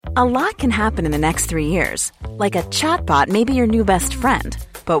A lot can happen in the next 3 years. Like a chatbot may be your new best friend.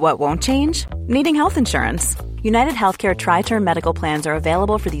 But what won't change? Needing health insurance. United Healthcare Tri-Term Medical Plans are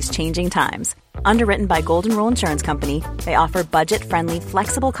available for these changing times. Underwritten by Golden Rule Insurance Company, they offer budget-friendly,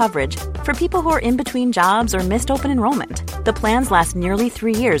 flexible coverage for people who are in between jobs or missed open enrollment. The plans last nearly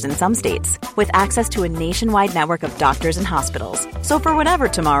 3 years in some states, with access to a nationwide network of doctors and hospitals. So for whatever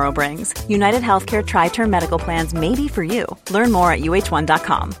tomorrow brings, United Healthcare Tri-Term Medical Plans may be for you. Learn more at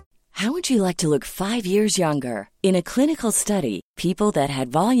uh1.com. How would you like to look 5 years younger? In a clinical study, people that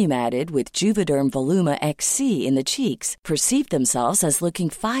had volume added with Juvederm Voluma XC in the cheeks perceived themselves as looking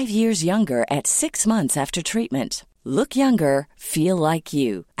 5 years younger at 6 months after treatment. Look younger, feel like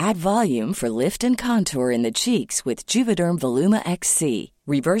you. Add volume for lift and contour in the cheeks with Juvederm Voluma XC.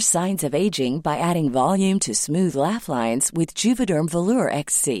 Reverse signs of aging by adding volume to smooth laugh lines with Juvederm Volure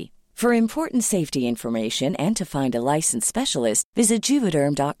XC. For important safety information and to find a licensed specialist, visit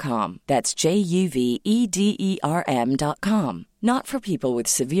Juvederm.com. That's JUVEDERM.com. Not for people with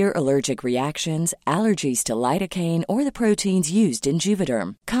severe allergic reactions, allergies to lidocaine, or the proteins used in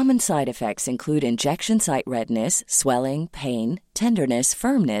Juvederm. Common side effects include injection site redness, swelling, pain, tenderness,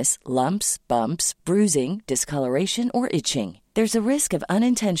 firmness, lumps, bumps, bruising, discoloration, or itching. There's a risk of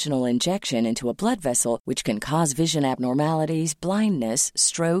unintentional injection into a blood vessel, which can cause vision abnormalities, blindness,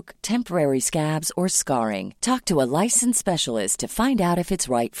 stroke, temporary scabs, or scarring. Talk to a licensed specialist to find out if it's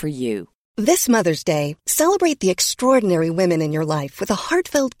right for you. This Mother's Day, celebrate the extraordinary women in your life with a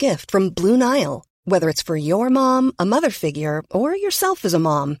heartfelt gift from Blue Nile. Whether it's for your mom, a mother figure, or yourself as a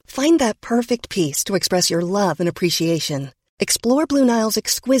mom, find that perfect piece to express your love and appreciation. Explore Blue Nile's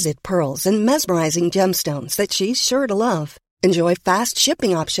exquisite pearls and mesmerizing gemstones that she's sure to love. Enjoy fast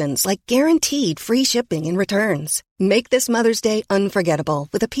shipping options like guaranteed free shipping and returns. Make this Mother's Day unforgettable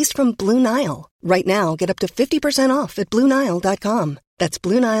with a piece from Blue Nile. Right now, get up to 50% off at BlueNile.com. That's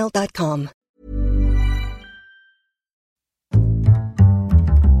BlueNile.com.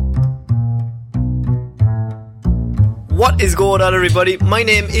 What is going on, everybody? My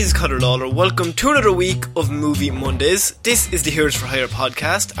name is Conor Lawler. Welcome to another week of Movie Mondays. This is the Heroes for Hire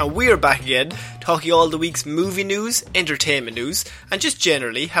podcast, and we are back again talking all the week's movie news, entertainment news, and just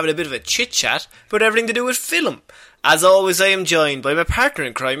generally having a bit of a chit-chat about everything to do with film. As always, I am joined by my partner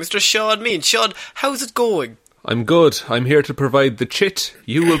in crime, Mr. Sean Mean. Sean, how's it going? I'm good. I'm here to provide the chit.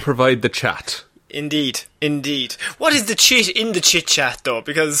 You will provide the chat. Indeed, indeed. What is the chit in the chit-chat, though?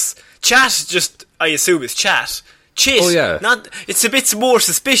 Because chat just, I assume, is chat. Chit, oh, yeah. It's a bit more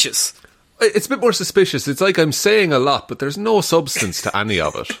suspicious. It's a bit more suspicious. It's like I'm saying a lot, but there's no substance to any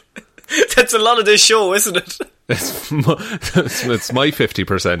of it. That's a lot of this show, isn't it? It's my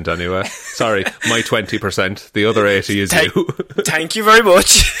 50% anyway. Sorry, my 20%. The other 80 is you. Thank you very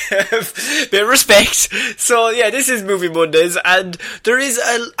much. Bit of respect. So yeah, this is Movie Mondays, and there is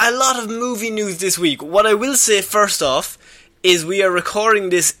a lot of movie news this week. What I will say first off is we are recording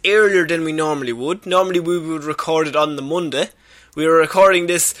this earlier than we normally would. Normally we would record it on the Monday. We are recording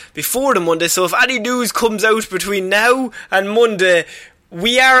this before the Monday, so if any news comes out between now and Monday,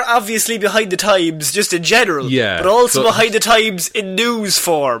 we are obviously behind the times, just in general, but also behind the times in news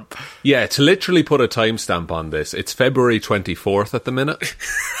form. Yeah, to literally put a timestamp on this, it's February 24th at the minute.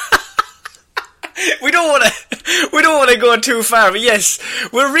 We don't want to go too far, but yes,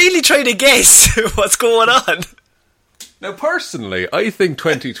 we're really trying to guess what's going on. Now, personally, I think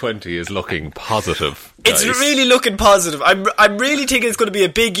 2020 is looking positive, guys. It's really looking positive. I'm really thinking it's going to be a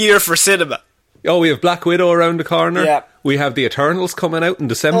big year for cinema. Oh, we have Black Widow around the corner. Yeah. We have The Eternals coming out in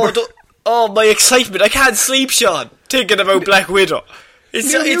December. Oh, my excitement. I can't sleep, Sean, thinking about Black Widow.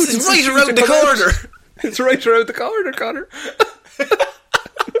 It's right around the corner. It's right around the corner, Connor.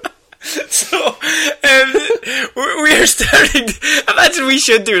 So, we are starting. Imagine we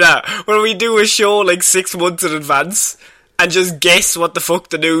should do that, where we do a show like 6 months in advance and just guess what the fuck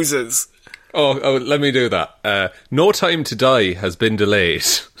the news is. Oh, let me do that. No Time to Die has been delayed.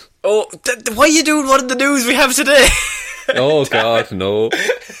 Oh, why are you doing one of the news we have today? Oh, God, no.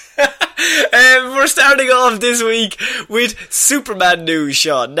 We're starting off this week with Superman news,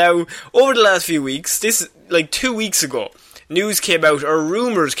 Sean. Now, over the last few weeks, this, like 2 weeks ago, news came out, or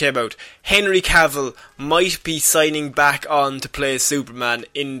rumours came out, Henry Cavill might be signing back on to play Superman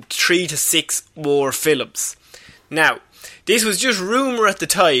in 3 to 6 more films. Now, this was just rumour at the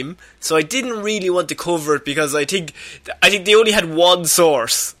time, so I didn't really want to cover it because I think they only had one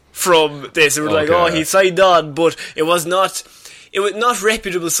source from this. They were like, oh, he signed on, but it was not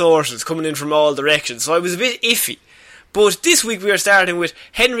reputable sources coming in from all directions, so I was a bit iffy. But this week we are starting with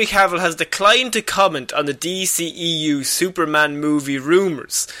Henry Cavill has declined to comment on the DCEU Superman movie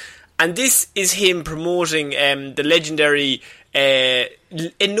rumours. And this is him promoting the legendary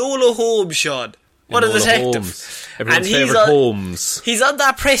Enola Holmes, Sean. What a detective. Holmes. Everyone's favourite Holmes. He's on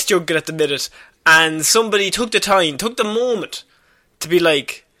that press junket at the minute, and somebody took the moment to be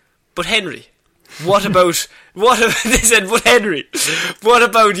like, but Henry, they said, but Henry, what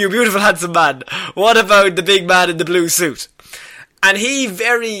about you beautiful handsome man? What about the big man in the blue suit? And he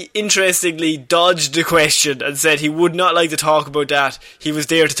very interestingly dodged the question and said he would not like to talk about that. He was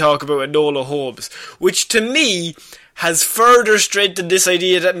there to talk about Enola Holmes, which to me has further strengthened this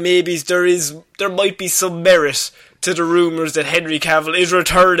idea that maybe there might be some merit to the rumours that Henry Cavill is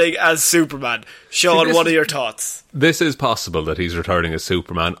returning as Superman. Sean, what are your thoughts? This is possible that he's returning as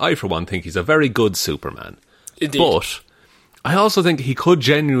Superman. I, for one, think he's a very good Superman. Indeed. But I also think he could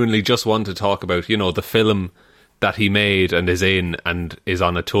genuinely just want to talk about, the film that he made and is in and is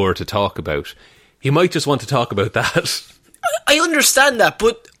on a tour to talk about. He might just want to talk about that. I understand that,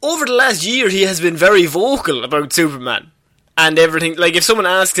 but over the last year he has been very vocal about Superman and everything. Like, if someone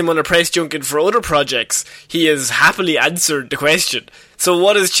asked him on a press junket for other projects, he has happily answered the question. So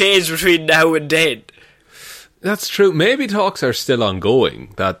what has changed between now and then? That's true. Maybe talks are still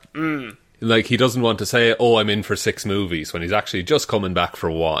ongoing. That like, he doesn't want to say, oh, I'm in for 6 movies, when he's actually just coming back for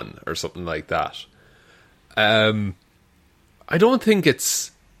 1 or something like that. I don't think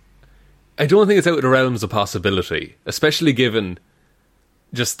it's out of the realms of possibility, especially given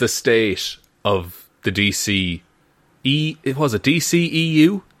just the state of the DCEU? The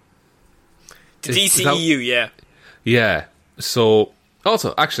DCEU, yeah. Yeah. So,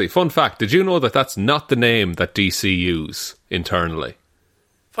 also, actually, fun fact, did you know that that's not the name that DC use internally?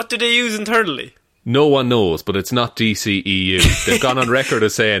 What do they use internally? No one knows, but it's not DCEU. They've gone on record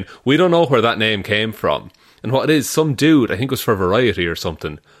as saying, we don't know where that name came from. And what it is, some dude, I think it was for Variety or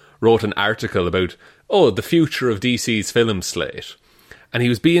something, wrote an article about, the future of DC's film slate. And he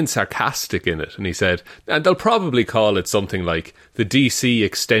was being sarcastic in it, and he said, and they'll probably call it something like the DC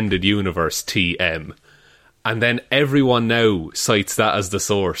Extended Universe TM. And then everyone now cites that as the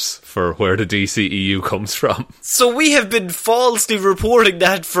source for where the DCEU comes from. So we have been falsely reporting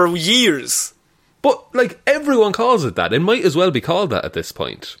that for years. But, everyone calls it that. It might as well be called that at this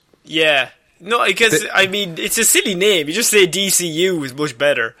point. Yeah. No, because, it's a silly name. You just say DCU is much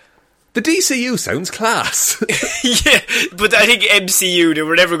better. The DCU sounds class. Yeah, but I think MCU, they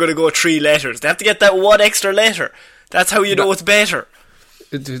were never going to go 3 letters. They have to get that 1 extra letter. That's how you know it's better.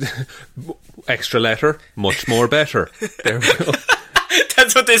 Extra letter, much more better. There we go.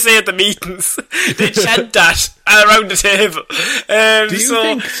 That's what they say at the meetings. They chant that around the table. Do you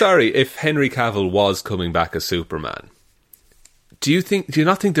think, if Henry Cavill was coming back as Superman, do you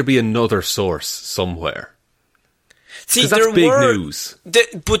not think there'd be another source somewhere? See, that's big news.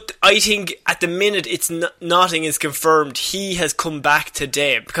 But I think at the minute nothing is confirmed. He has come back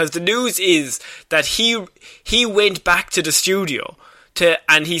today because the news is that he went back to the studio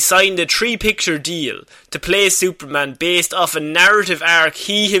and he signed a 3-picture deal to play Superman based off a narrative arc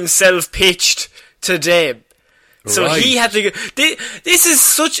he himself pitched to them. So he had to go. This is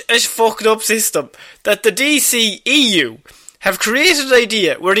such a fucked up system that the DCEU have created an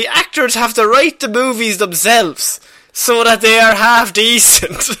idea where the actors have to write the movies themselves so that they are half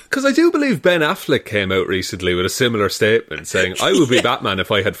decent. Because I do believe Ben Affleck came out recently with a similar statement saying, I would be Batman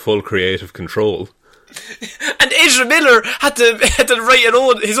if I had full creative control. And Ezra Miller had to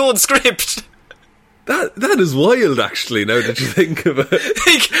write his own script. That is wild, actually, now that you think of it.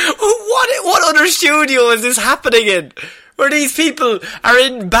 What other studio is this happening in? Where these people are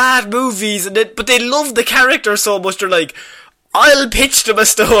in bad movies, but they love the character so much, they're like, I'll pitch them a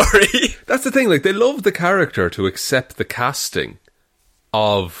story. That's the thing, they love the character to accept the casting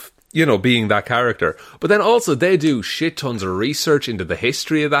of, being that character. But then also they do shit tons of research into the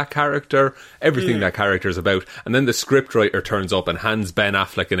history of that character, everything that character is about, and then the scriptwriter turns up and hands Ben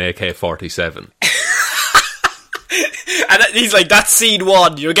Affleck an AK-47. And he's like, that's scene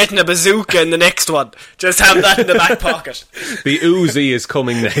 1, you're getting a bazooka in the next one. Just have that in the back pocket. The Uzi is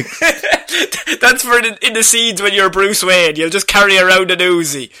coming next. That's for in the scenes when you're Bruce Wayne. You'll just carry around an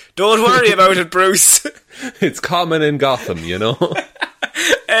Uzi. Don't worry about it, Bruce. It's common in Gotham, No, but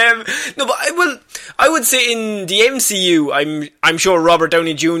I would say in the MCU, I'm sure Robert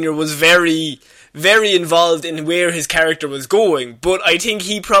Downey Jr. was very, very involved in where his character was going, but I think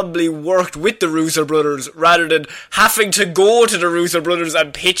he probably worked with the Russo brothers rather than having to go to the Russo brothers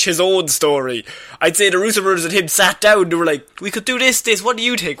and pitch his own story. I'd say the Russo brothers and him sat down and they were like, we could do this, what do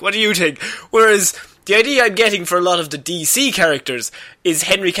you think? Whereas the idea I'm getting for a lot of the DC characters is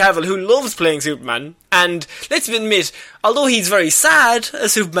Henry Cavill, who loves playing Superman, and let's admit, although he's very sad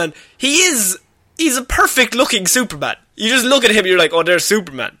as Superman, he's a perfect looking Superman. You just look at him and you're like, oh, there's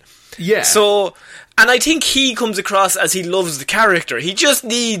Superman. Yeah. So, and I think he comes across as he loves the character. He just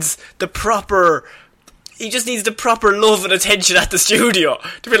needs the proper love and attention at the studio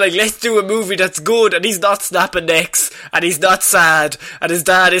to be like, let's do a movie that's good, and he's not snapping necks, and he's not sad, and his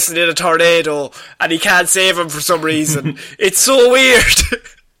dad isn't in a tornado, and he can't save him for some reason. It's so weird.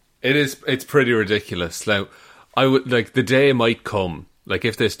 It's pretty ridiculous. Now, I would, like, the day might come, like,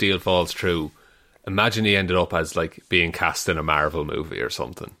 if this deal falls through, imagine he ended up as, like, being cast in a Marvel movie or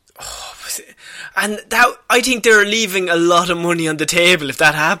something. Oh, and that, I think they're leaving a lot of money on the table if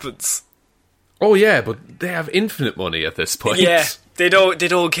that happens. Oh yeah, but they have infinite money at this point. Yeah, they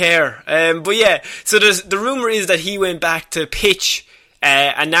don't care. But yeah, so the rumour is that he went back to pitch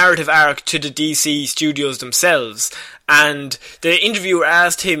a narrative arc to the DC studios themselves, and the interviewer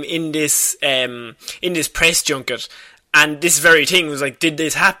asked him in this press junket, and this very thing was like, did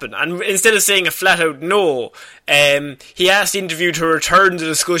this happen? And instead of saying a flat out no, he asked the interviewer to return the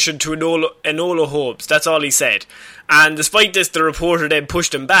discussion to Enola Holmes. That's all he said. And despite this, the reporter then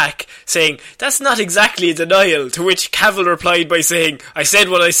pushed him back, saying, that's not exactly a denial, to which Cavill replied by saying, I said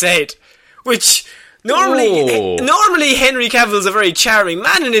what I said. Which, normally Henry Cavill's a very charming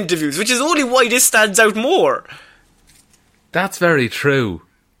man in interviews, which is only why this stands out more. That's very true.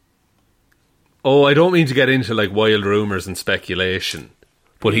 Oh, I don't mean to get into, like, wild rumours and speculation,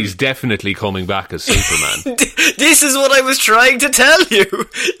 but he's definitely coming back as Superman. This is what I was trying to tell you.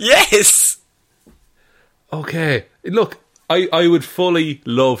 Yes. Okay, look, I would fully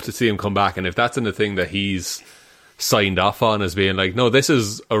love to see him come back, and if that's in the thing that he's signed off on as being like, no, this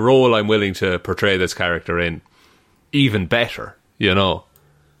is a role I'm willing to portray this character in, even better, you know.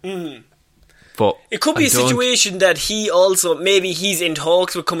 But it could be a situation that he also, maybe he's in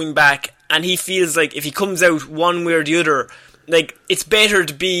talks with coming back, and he feels like if he comes out one way or the other, like, it's better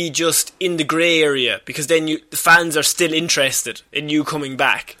to be just in the grey area, because then the fans are still interested in you coming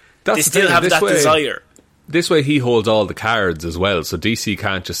back. They still have that desire. This way he holds all the cards as well, so DC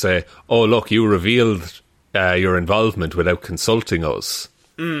can't just say, oh look, you revealed your involvement without consulting us,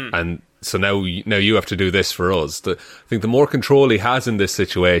 and so now you have to do this for us. I think the more control he has in this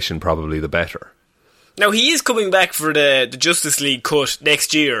situation, probably the better. Now, he is coming back for the Justice League cut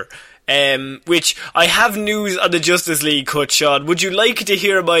next year, which I have news on the Justice League cut, Sean. Would you like to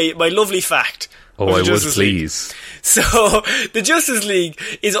hear my lovely fact? Oh, I would, please. So, the Justice League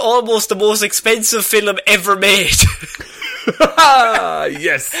is almost the most expensive film ever made.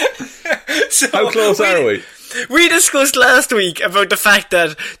 Yes. So how close are we? We discussed last week about the fact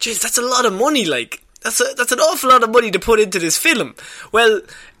that, geez, that's a lot of money, like. That's an awful lot of money to put into this film. Well,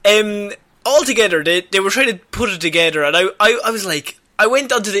 altogether, they were trying to put it together, and I was like, I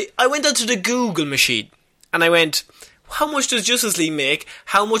went onto the Google machine, and I went, how much does Justice League make?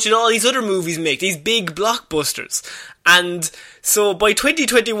 How much did all these other movies make? These big blockbusters. And so by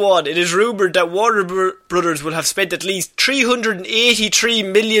 2021, it is rumoured that Warner Brothers will have spent at least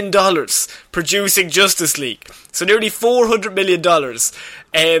 $383 million producing Justice League. So nearly $400 million.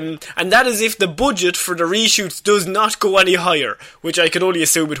 And that is if the budget for the reshoots does not go any higher, which I can only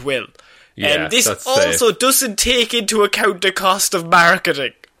assume it will. Yeah, this also doesn't take into account the cost of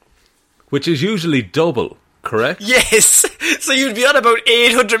marketing. Which is usually double. Correct? Yes! So you'd be on about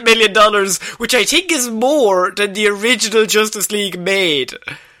 $800 million, which I think is more than the original Justice League made.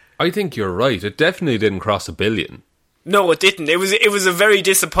 I think you're right. It definitely didn't cross $1 billion. No, it didn't. It was a very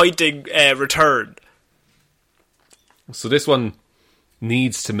disappointing return. So this one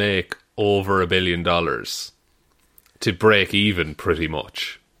needs to make over $1 billion to break even, pretty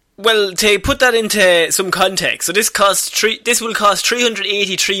much. Well, to put that into some context, so this will cost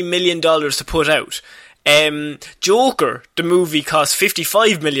 $383 million to put out. Joker, the movie, cost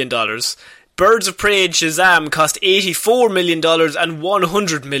 $55 million. Birds of Prey and Shazam cost $84 million and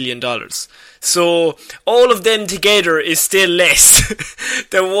 $100 million. So all of them together is still less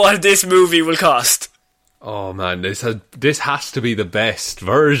than what this movie will cost. Oh man, this has to be the best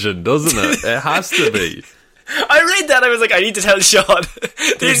version, doesn't it? It has to be. I read that, I was like, I need to tell Sean.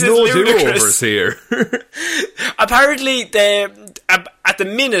 This is no ludicrous. do-overs here. Apparently, at the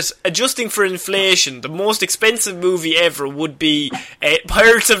minute, adjusting for inflation, the most expensive movie ever would be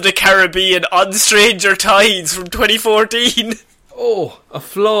Pirates of the Caribbean on Stranger Tides from 2014. Oh, a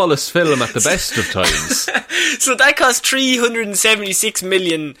flawless film at the best of times. So that cost $376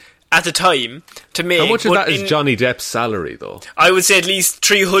 million at the time to make. How much of that is Johnny Depp's salary, though? I would say at least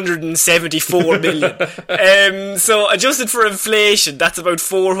 $374 million. So adjusted for inflation, that's about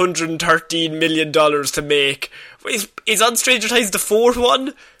 $413 million to make. Is On Stranger Tides the fourth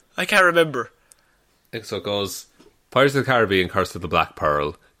one? I can't remember. So it goes Pirates of the Caribbean, Curse of the Black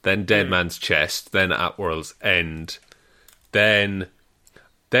Pearl, then Dead Man's Chest, then At World's End, then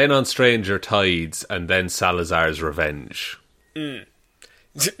then On Stranger Tides, and then Salazar's Revenge.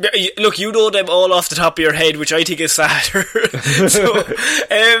 Look, you know them all off the top of your head, which I think is sadder. So,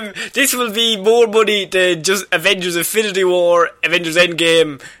 this will be more money than just Avengers Infinity War, Avengers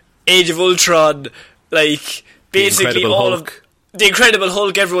Endgame, Age of Ultron, like, basically all of The Incredible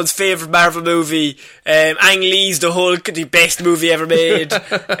Hulk, everyone's favourite Marvel movie. Ang Lee's The Hulk, the best movie ever made.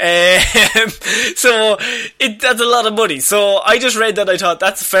 So, that's a lot of money. So, I just read that, I thought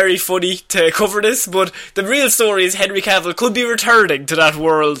that's very funny to cover this, but the real story is Henry Cavill could be returning to that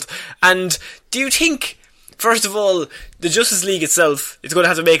world. And do you think, first of all, the Justice League itself is going to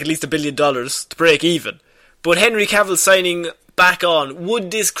have to make at least $1 billion to break even? But Henry Cavill signing back on, would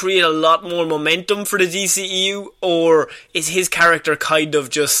this create a lot more momentum for the DCEU, or is his character kind of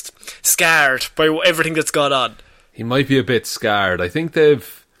just scarred by everything that's gone on? He might be a bit scarred. I think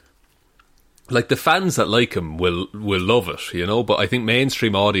they've, like, the fans that like him will love it, you know, but I think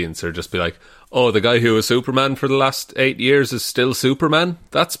mainstream audience are just be like, oh, the guy who was Superman for the last 8 years is still Superman?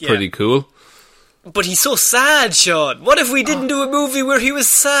 That's pretty cool. But he's so sad, Sean. What if we didn't do a movie where he was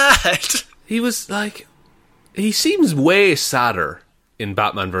sad? He was like, he seems way sadder in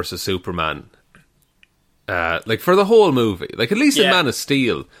Batman vs Superman. Like, for the whole movie. Like, at least in Man of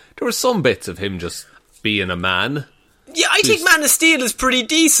Steel, there were some bits of him just being a man. Yeah, I think Man of Steel is pretty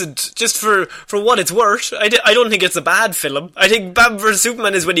decent, just for what it's worth. I don't think it's a bad film. I think Batman vs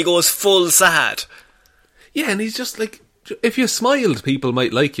Superman is when he goes full sad. Yeah, and he's just like, if you smiled, people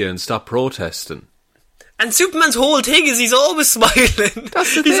might like you and stop protesting. And Superman's whole thing is he's always smiling.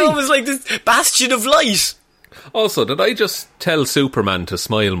 That's the He's thing. always like this bastion of light. Also, did I just tell Superman to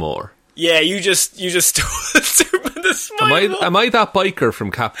smile more? Yeah, you just told Superman to smile more. Am I that biker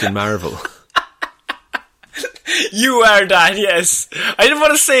from Captain Marvel? You are that, yes. I didn't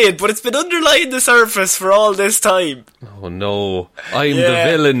want to say it, but it's been underlying the surface for all this time. Oh no, I'm the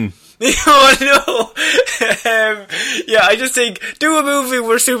villain. Oh no. Yeah, I just think, do a movie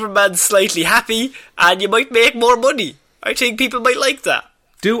where Superman's slightly happy, and you might make more money. I think people might like that.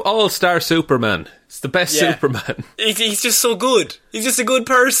 Do All-Star Superman. It's the best Superman. He's just so good. He's just a good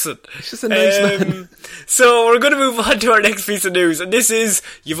person. He's just a nice man. So we're going to move on to our next piece of news, and this is,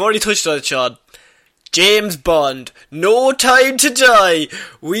 you've already touched on it, Sean, James Bond, No Time to Die.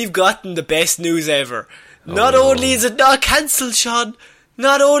 We've gotten the best news ever. Not only is it not cancelled, Sean,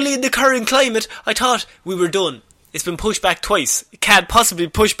 not only in the current climate, I thought we were done. It's been pushed back twice. It can't possibly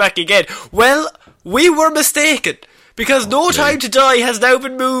push back again. Well, we were mistaken. Because No Time to Die has now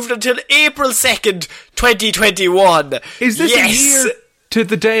been moved until April 2nd, 2021. Is this a year to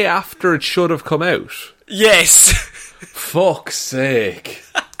the day after it should have come out? Yes. Fuck's sake.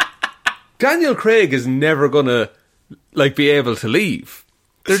 Daniel Craig is never gonna, like, be able to leave.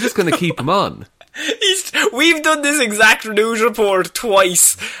 They're just gonna keep him on. We've done this exact news report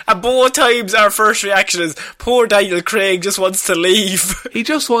twice, and both times our first reaction is, poor Daniel Craig just wants to leave. He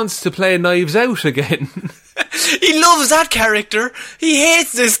just wants to play Knives Out again. He loves that character. He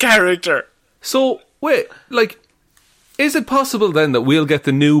hates this character. So, wait, like, is it possible then that we'll get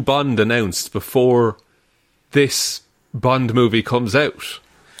the new Bond announced before this Bond movie comes out?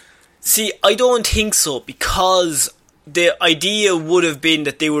 See, I don't think so, because the idea would have been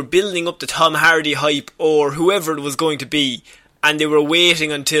that they were building up the Tom Hardy hype, or whoever it was going to be, and they were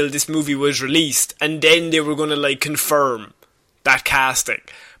waiting until this movie was released, and then they were going to, like, confirm that casting.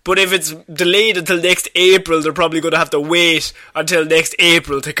 But if it's delayed until next April, they're probably going to have to wait until next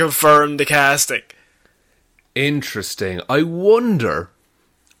April to confirm the casting. Interesting. I wonder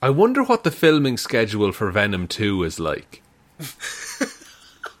what the filming schedule for Venom 2 is like.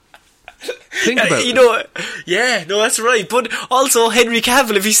 Think about it. Yeah, no, that's right. But also, Henry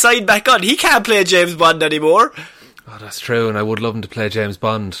Cavill, if he signed back on, he can't play James Bond anymore. Oh, that's true, and I would love him to play James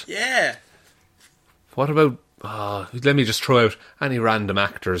Bond. Yeah. What about... let me just throw out any random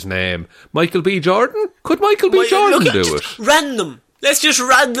actor's name. Michael B. Jordan? Could Michael B. Jordan do it? Random. Let's just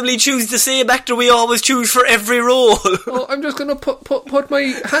randomly choose the same actor we always choose for every role. Oh, I'm just going to put my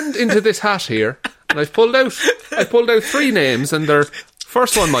hand into this hat here, and I pulled out 3 names, and they're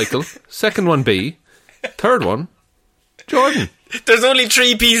first one Michael, second one B, third one Jordan. There's only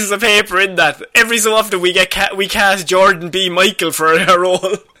 3 pieces of paper in that. Every so often we cast Jordan B. Michael for a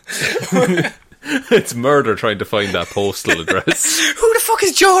role. It's murder trying to find that postal address. Who the fuck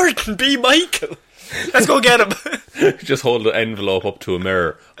is Jordan B. Michael? Let's go get him. Just hold the envelope up to a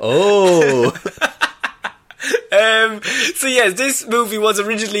mirror. Oh. So yes, this movie was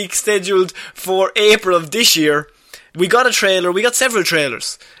originally scheduled for April of this year. We got a trailer, we got several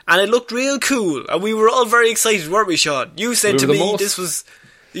trailers, and it looked real cool, and we were all very excited, weren't we, Sean? You said to me this was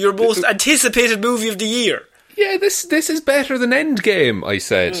your most anticipated movie of the year. yeah, this is better than Endgame, I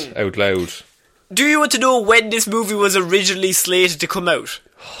said out loud. Do you want to know when this movie was originally slated to come out?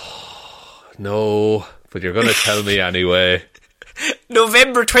 No, but you're going to tell me anyway.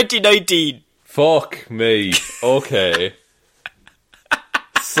 November 2019. Fuck me. Okay.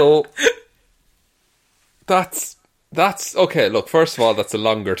 So, that's okay. Look, first of all, that's a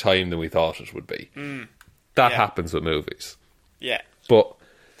longer time than we thought it would be. That happens with movies. Yeah. But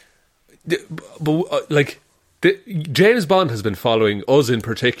James Bond has been following us in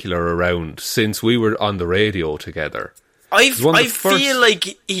particular around since we were on the radio together. I feel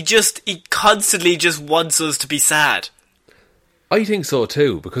like he constantly just wants us to be sad. I think so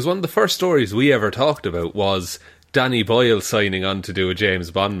too, because one of the first stories we ever talked about was Danny Boyle signing on to do a James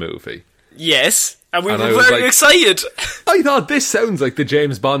Bond movie. Yes, and we were very excited. I thought, this sounds like the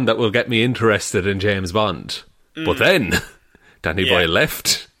James Bond that will get me interested in James Bond. But then, Danny Boyle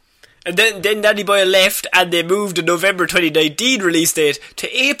left. And then Danny Boyle left, and they moved the November 2019 release date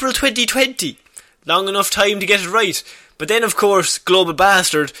to April 2020. Long enough time to get it right. But then, of course, Global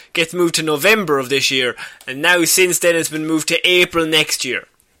Bastard gets moved to November of this year, and now since then it's been moved to April next year.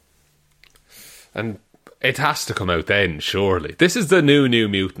 And it has to come out then, surely. This is the New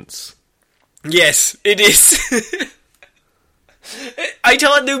Mutants. Yes, it is. I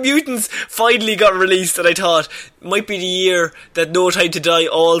thought New Mutants finally got released, and I thought it might be the year that No Time to Die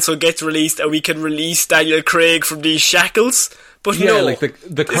also gets released and we can release Daniel Craig from these shackles. But no. Yeah, like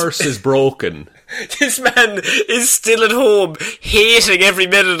the curse is broken. This man is still at home, hating every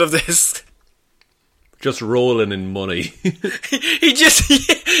minute of this. Just rolling in money. He's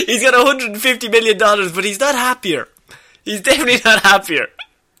got $150 million, but he's not happier. He's definitely not happier.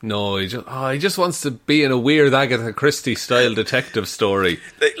 No, he just wants to be in a weird Agatha Christie-style detective story.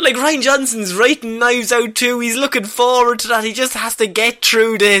 Like Rian Johnson's writing Knives Out too. He's looking forward to that. He just has to get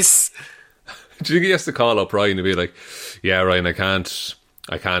through this. Do you think he has to call up Ryan and be like, yeah, Ryan, I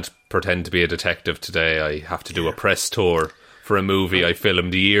can't pretend to be a detective today. I have to do a press tour for a movie I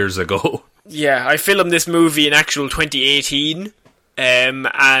filmed years ago. Yeah, I filmed this movie in actual 2018. And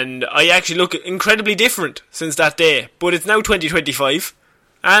I actually look incredibly different since that day. But it's now 2025.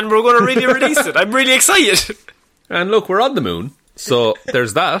 And we're going to really release it. I'm really excited. And look, we're on the moon. So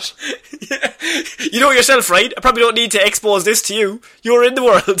there's that. Yeah. You know yourself, right? I probably don't need to expose this to you. You're in the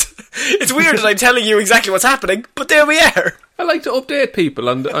world. It's weird that I'm telling you exactly what's happening, but there we are. I like to update people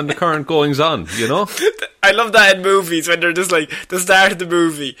on the current goings on, you know? I love that in movies when they're just like the start of the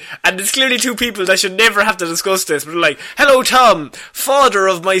movie. And it's clearly two people that should never have to discuss this, but they're like, hello Tom, father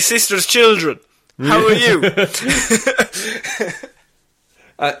of my sister's children. How are you?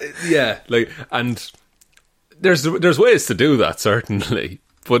 Yeah, like, and there's ways to do that, certainly,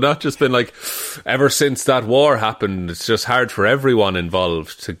 but not just been like, ever since that war happened, it's just hard for everyone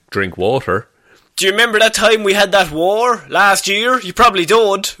involved to drink water. Do you remember that time we had that war last year? You probably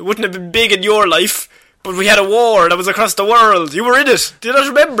don't. It wouldn't have been big in your life, but we had a war that was across the world. You were in it. Do you not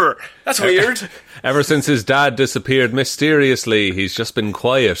remember? That's weird. Ever since his dad disappeared mysteriously, he's just been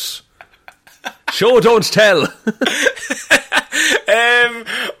quiet. Show, don't tell.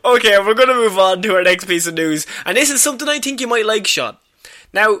 Okay, we're going to move on to our next piece of news. And this is something I think you might like, Sean.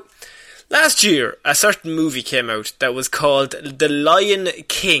 Now, last year, a certain movie came out that was called The Lion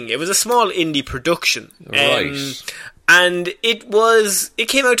King. It was a small indie production. Right. And it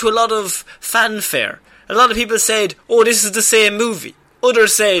came out to a lot of fanfare. A lot of people said, oh, this is the same movie.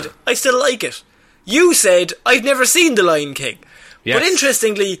 Others said, I still like it. You said, I've never seen The Lion King. Yes. But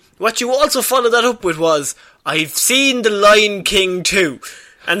interestingly, what you also followed that up with was, I've seen The Lion King too.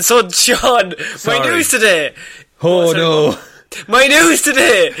 And so, Sean, my news today... Oh, no. My news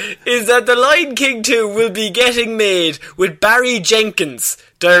today is that The Lion King 2 will be getting made with Barry Jenkins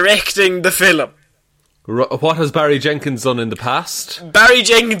directing the film. What has Barry Jenkins done in the past? Barry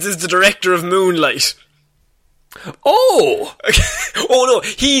Jenkins is the director of Moonlight. Oh! Oh no,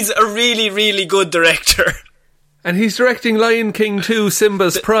 he's a really, really good director. And he's directing Lion King 2,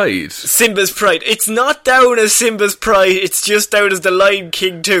 Simba's Pride. Simba's Pride. It's not down as Simba's Pride, it's just down as The Lion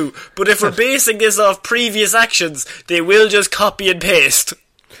King 2. But if we're basing this off previous actions, they will just copy and paste.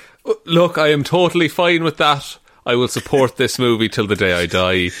 Look, I am totally fine with that. I will support this movie till the day I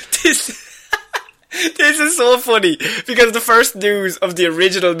die. This is so funny, because the first news of the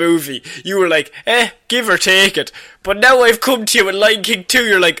original movie, you were like, give or take it. But now I've come to you with Lion King 2,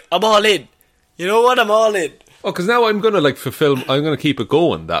 you're like, I'm all in. You know what, I'm all in. Oh, because now I'm going to keep it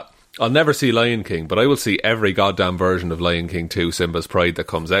going that I'll never see Lion King, but I will see every goddamn version of Lion King 2, Simba's Pride that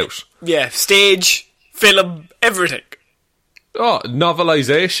comes out. Yeah, stage, film, everything. Oh,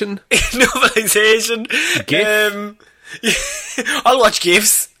 novelisation. Novelisation. GIF. I'll watch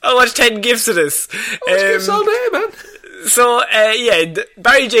GIFs. I watched 10 gifs of this. Gifs all day, man. So,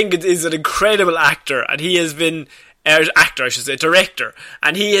 Barry Jenkins is an incredible actor, and he has been... director,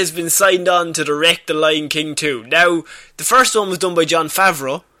 and he has been signed on to direct The Lion King 2. Now, the first one was done by Jon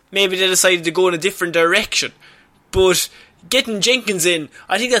Favreau. Maybe they decided to go in a different direction. But getting Jenkins in,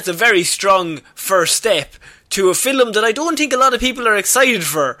 I think that's a very strong first step to a film that I don't think a lot of people are excited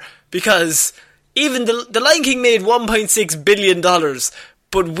for, because even The Lion King made $1.6 billion,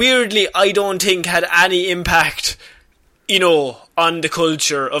 but weirdly I don't think had any impact, on the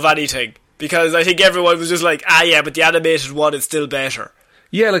culture of anything. Because I think everyone was just like, but the animated one is still better.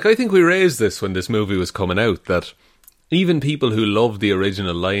 Yeah, I think we raised this when this movie was coming out, that even people who loved the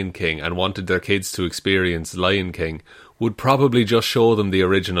original Lion King and wanted their kids to experience Lion King would probably just show them the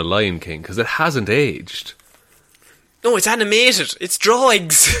original Lion King, because it hasn't aged. No, it's animated. It's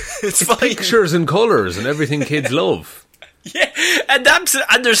drawings. It's fine. Pictures and colours and everything kids love. Yeah, and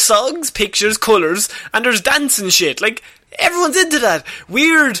there's songs, pictures, colours, and there's dancing shit. Everyone's into that.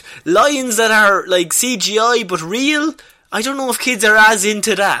 Weird lions that are CGI but real. I don't know if kids are as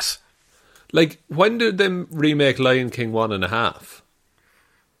into that. When did they remake Lion King 1.5?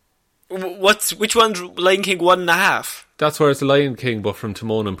 Which one's Lion King 1.5? That's where it's the Lion King, but from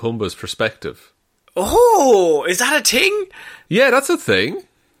Timon and Pumbaa's perspective. Oh, is that a thing? Yeah, that's a thing.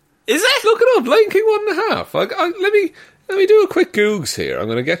 Is it? Look it up, Lion King 1.5. Let me do a quick Googs here. I'm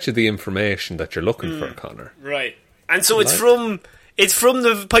going to get you the information that you're looking for, Connor. Right. And so it's from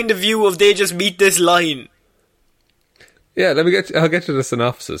the point of view of they just meet this lion. Yeah, I'll get you the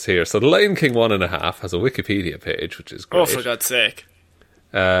synopsis here. So The Lion King 1.5 has a Wikipedia page, which is great. Oh, for God's sake.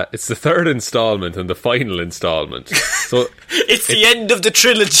 It's the third instalment and the final instalment. So it's the end of the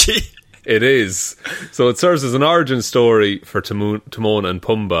trilogy. It is. So it serves as an origin story for Timon and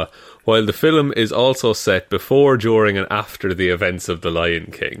Pumbaa, while the film is also set before, during and after the events of The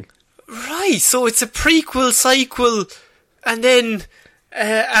Lion King. Right, so it's a prequel, sequel, and then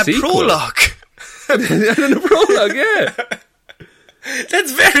a Sequel. prologue. And then a prologue, yeah.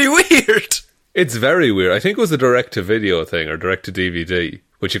 That's very weird. It's very weird. I think it was a direct-to-video thing, or direct-to-DVD,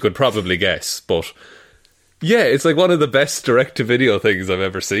 which you could probably guess, but... Yeah, it's one of the best direct-to-video things I've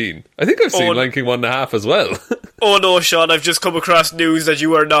ever seen. I think I've seen Lion King 1.5 as well. Oh no, Sean, I've just come across news that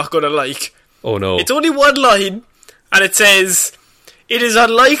you are not going to like. Oh no. It's only one line, and it says... It is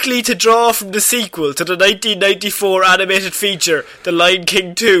unlikely to draw from the sequel to the 1994 animated feature, The Lion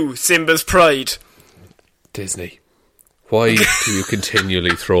King 2, Simba's Pride. Disney, why do you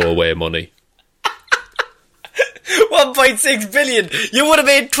continually throw away money? 1.6 billion. You would have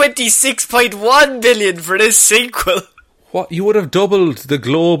made 26.1 billion for this sequel. What? You would have doubled the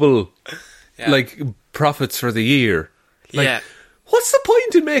global, profits for the year. What's the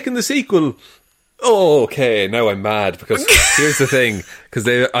point in making the sequel? Oh, okay, now I'm mad, because here's the thing, because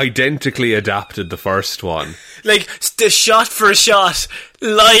they identically adapted the first one. The shot for shot,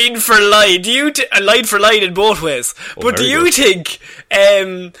 line for line. Line for line in both ways. But do you think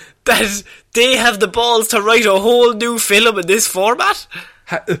that they have the balls to write a whole new film in this format?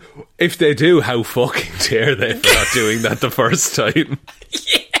 If they do, how fucking dare they for not doing that the first time?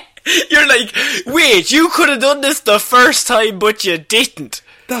 Yeah. You're like, wait, you could have done this the first time, but you didn't.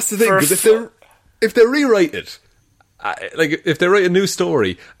 That's the thing, because if they rewrite it, if they write a new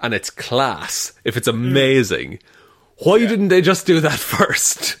story and it's class, if it's amazing, why didn't they just do that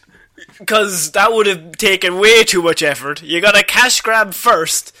first? Because that would have taken way too much effort. You got a cash grab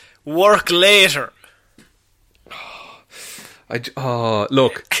first, work later.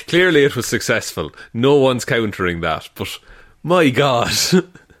 Look, clearly it was successful. No one's countering that, but my God.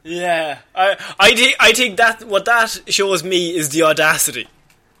 Yeah, I think that what that shows me is the audacity.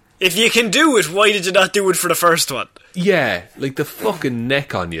 If you can do it, why did you not do it for the first one? Yeah, the fucking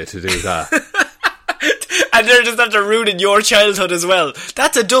neck on you to do that. And they're just after ruining your childhood as well.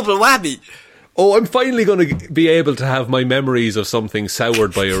 That's a double whammy. Oh, I'm finally going to be able to have my memories of something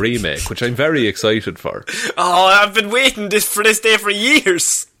soured by a remake, which I'm very excited for. Oh, I've been waiting for this day for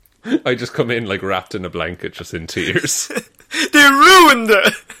years. I just come in wrapped in a blanket, just in tears. They ruined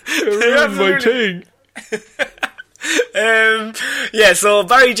it. They ruined my thing. So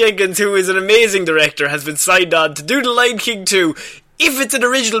Barry Jenkins, who is an amazing director, has been signed on to do The Lion King 2. If it's an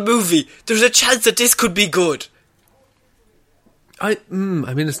original movie, there's a chance that this could be good. I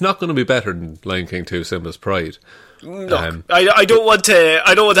mean, it's not going to be better than Lion King 2, Simba's Pride. No, I don't want to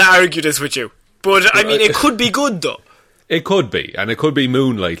argue this with you, but I mean, it could be good though. It could be, and it could be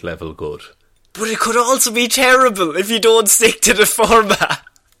Moonlight level good. But it could also be terrible if you don't stick to the format.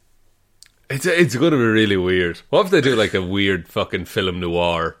 It's going to be really weird. What if they do a weird fucking film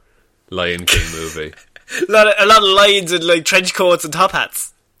noir Lion King movie? a lot of lions in trench coats and top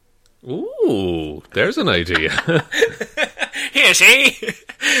hats. Ooh, there's an idea. Here, see?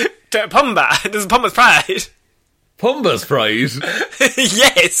 Pumba. This is Pumba's Pride. Pumba's Pride?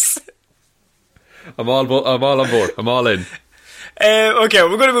 Yes. I'm all on board. I'm all in. Okay,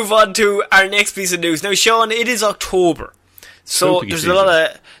 we're going to move on to our next piece of news. Now, Sean, it is October. So Spooky there's season.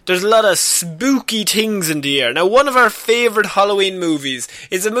 a lot of spooky things in the air. Now, one of our favourite Halloween movies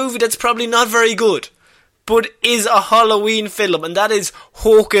is a movie that's probably not very good, but is a Halloween film, and that is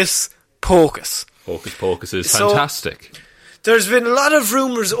Hocus Pocus. Hocus Pocus is fantastic. There's been a lot of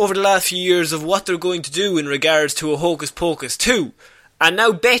rumours over the last few years of what they're going to do in regards to a Hocus Pocus 2. And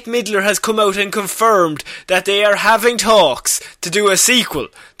now Bette Midler has come out and confirmed that they are having talks to do a sequel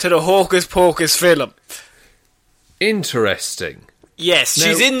to the Hocus Pocus film. Interesting. Yes, Now,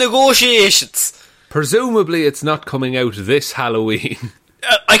 she's in negotiations. Presumably it's not coming out this Halloween.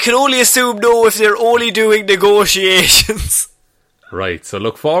 I can only assume no if they're only doing negotiations. Right, so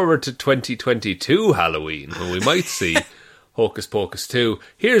look forward to 2022 Halloween, when we might see Hocus Pocus 2.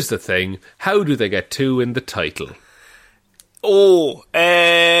 Here's the thing, how do they get 2 in the title? Oh,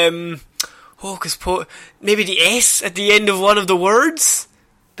 Hocus Pocus... Maybe the S at the end of one of the words?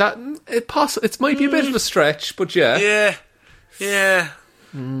 It might be a bit of a stretch, but yeah. Yeah.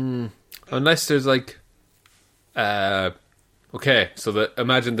 Unless there's like... okay, so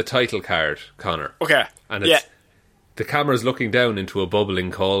imagine the title card, Connor. Okay, and it's the camera's looking down into a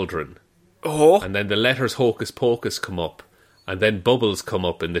bubbling cauldron. Oh. And then the letters Hocus Pocus come up, and then bubbles come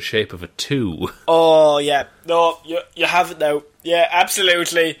up in the shape of a 2. Oh, yeah. No, you have it now. Yeah,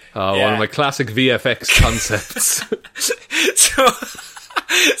 absolutely. Oh, yeah. One of my classic VFX concepts.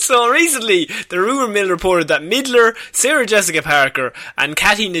 So recently, the rumour mill reported that Midler, Sarah Jessica Parker and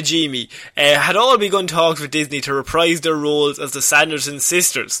Kathy Najimy had all begun talks with Disney to reprise their roles as the Sanderson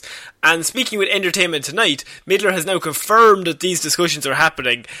sisters. And speaking with Entertainment Tonight, Midler has now confirmed that these discussions are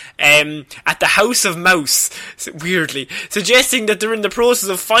happening at the House of Mouse, weirdly, suggesting that they're in the process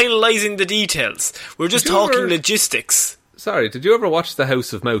of finalising the details. We're just talking logistics. Sorry, did you ever watch the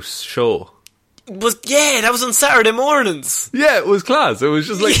House of Mouse show? That was on Saturday mornings. Yeah, it was class. It was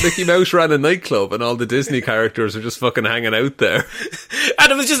just like Mickey Mouse ran a nightclub and all the Disney characters were just fucking hanging out there.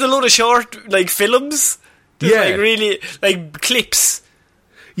 And it was just a load of short, films. Just, yeah. Really, clips.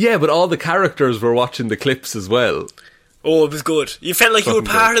 Yeah, but all the characters were watching the clips as well. Oh, it was good. You felt like you were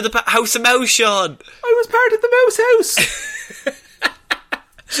part of the House of Mouse, Sean. I was part of the Mouse House.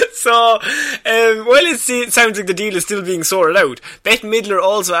 So, while it sounds like the deal is still being sorted out, Bette Midler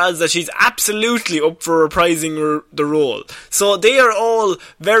also adds that she's absolutely up for reprising the role. So they are all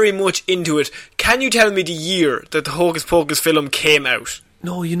very much into it. Can you tell me the year that the Hocus Pocus film came out?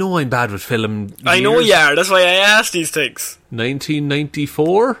 No, you know I'm bad with film years. I know you are, that's why I asked these things.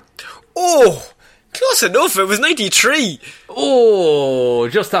 1994? Oh, close enough, it was 93. Oh,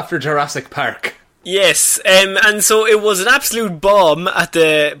 just after Jurassic Park. Yes, and so it was an absolute bomb at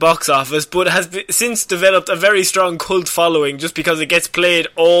the box office, but has since developed a very strong cult following just because it gets played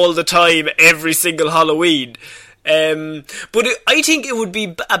all the time, every single Halloween. But I think it would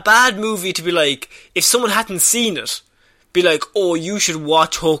be a bad movie to be like, if someone hadn't seen it, be like, oh, you should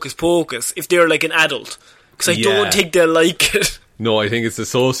watch Hocus Pocus, if they're like an adult. Because I don't think they'll like it. No, I think it's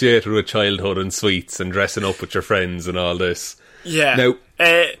associated with childhood and sweets and dressing up with your friends and all this. Yeah. Now...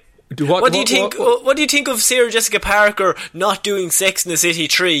 What do you think? What do you think of Sarah Jessica Parker not doing Sex and the City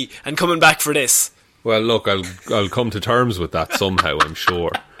 3 and coming back for this? Well, look, I'll come to terms with that somehow, I'm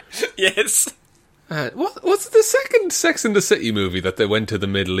sure. Yes. What's the second Sex and the City movie that they went to the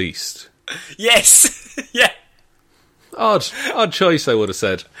Middle East? Yes. Yeah. Odd choice, I would have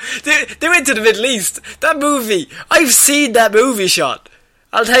said. They went to the Middle East. That movie, I've seen that movie shot.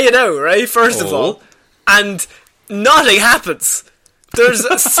 I'll tell you now, right? First of all, and nothing happens. There's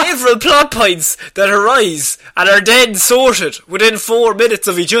several plot points that arise and are then sorted within 4 minutes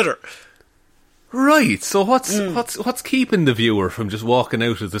of each other. Right, so what's keeping the viewer from just walking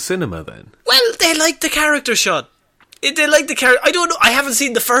out of the cinema then? Well, they like the character, Sean. They like the character. I don't know, I haven't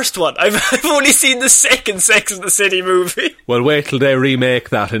seen the first one. I've only seen the second Sex and the City movie. Well, wait till they remake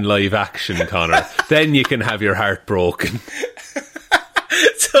that in live action, Connor. Then you can have your heart broken.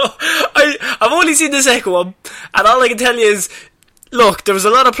 So, I've only seen the second one, and all I can tell you is, look, there was a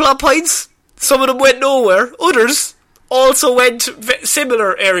lot of plot points. Some of them went nowhere. Others also went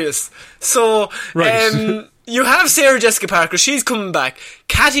similar areas. So, right. You have Sarah Jessica Parker. She's coming back.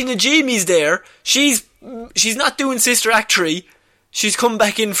 Kathy Najimy's there. She's not doing Sister Act 3. She's come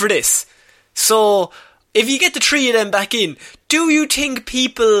back in for this. So, if you get the 3 of them back in, do you think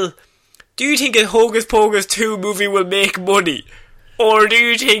a Hocus Pocus 2 movie will make money? Or do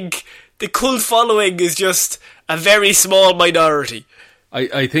you think the cult following is just a very small minority?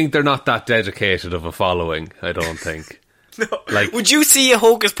 I think they're not that dedicated of a following, I don't think. No. Like, would you see a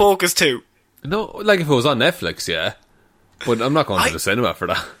Hocus Pocus 2? No, like if it was on Netflix, yeah. But I'm not going to the cinema for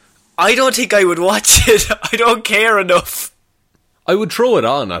that. I don't think I would watch it. I don't care enough. I would throw it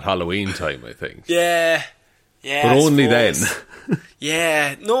on at Halloween time, I think. Yeah. But only then.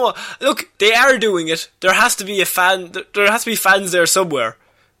 Yeah. No, look, they are doing it. There has to be fans there somewhere.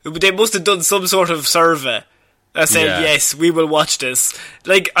 They must have done some sort of survey that said, yes, we will watch this.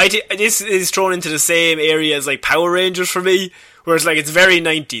 Like, this is thrown into the same area as like Power Rangers for me, where it's like it's very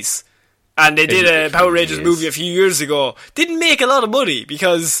 90s. And they did a Power Rangers movie a few years ago. Didn't make a lot of money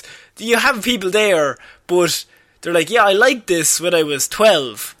because you have people there, but they're like, yeah, I liked this when I was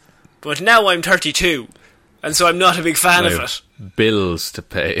 12, but now I'm 32, and so I'm not a big fan of it. Bills to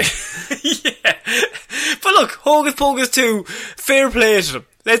pay. Yeah. But look, Hocus Pocus 2, fair play to them.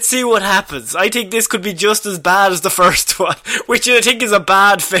 Let's see what happens. I think this could be just as bad as the first one, which I think is a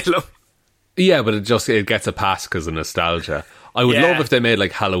bad film. Yeah, but it gets a pass because of nostalgia. I would love if they made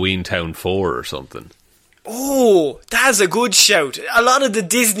like Halloween Town 4 or something. Oh, that's a good shout. A lot of the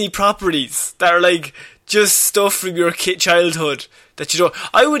Disney properties that are like just stuff from your childhood that you don't...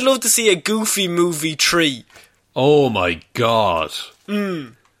 I would love to see a Goofy Movie 3. Oh my god.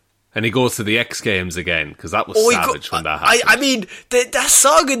 And he goes to the X Games again, because that was savage when that happened. I mean, that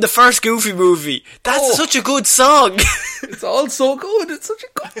song in the first Goofy movie, that's such a good song. It's all so good. It's such a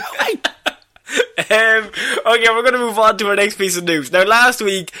good movie. Okay, we're going to move on to our next piece of news. Now, last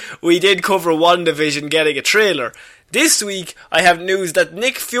week, we did cover WandaVision getting a trailer. This week, I have news that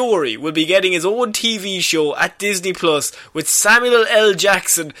Nick Fury will be getting his own TV show at Disney Plus with Samuel L.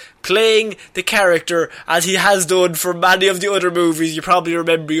 Jackson playing the character as he has done for many of the other movies you probably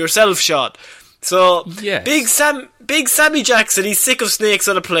remember yourself, Sean. So, yes. Big Sammy Jackson, he's sick of snakes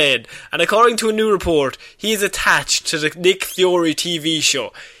on a plane, and according to a new report, he is attached to the Nick Fury TV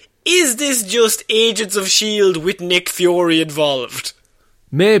show. Is this just Agents of S.H.I.E.L.D. with Nick Fury involved?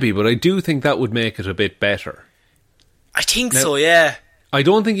 Maybe, but I do think that would make it a bit better. I think so, yeah. I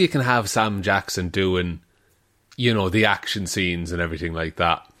don't think you can have Sam Jackson doing, the action scenes and everything like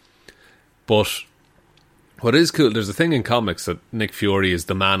that. But what is cool, there's a thing in comics that Nick Fury is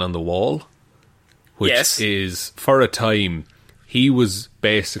the man on the wall, which is, for a time, he was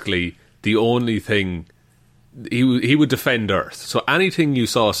basically the only thing... He would defend Earth. So anything you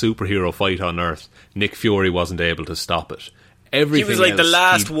saw a superhero fight on Earth, Nick Fury wasn't able to stop it. Everything he was like the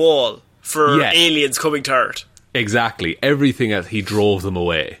last wall for aliens coming to Earth. Exactly. Everything else, he drove them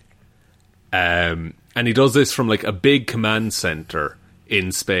away. And he does this from like a big command center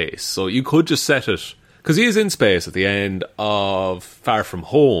in space. So you could just set it... Because he is in space at the end of Far From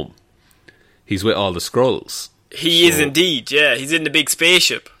Home. He's with all the Skrulls. He is indeed, yeah. He's in the big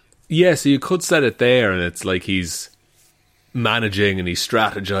spaceship. Yeah, so you could set it there and it's like he's managing and he's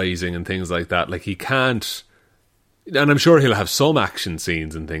strategizing and things like that. Like he can't... And I'm sure he'll have some action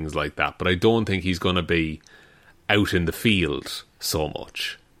scenes and things like that, but I don't think he's going to be out in the field so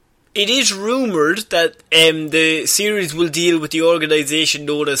much. It is rumoured that the series will deal with the organisation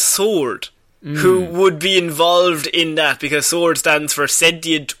known as SWORD, who would be involved in that, because SWORD stands for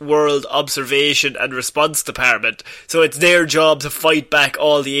Sentient World Observation and Response Department. So it's their job to fight back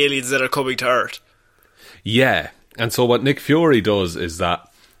all the aliens that are coming to Earth. Yeah. And so what Nick Fury does is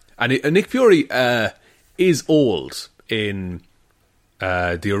that... And Nick Fury is old in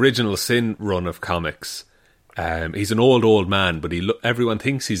the original Sin run of comics. He's an old man, but everyone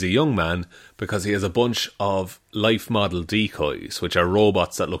thinks he's a young man because he has a bunch of life model decoys, which are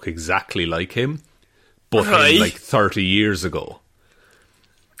robots that look exactly like him, but him like 30 years ago.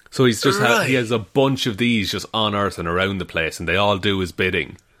 So he's just he has a bunch of these just on Earth and around the place, and they all do his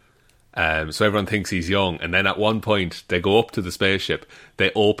bidding. So everyone thinks he's young, and then at one point they go up to the spaceship,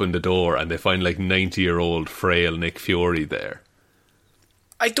 they open the door, and they find like 90-year-old frail Nick Fury there.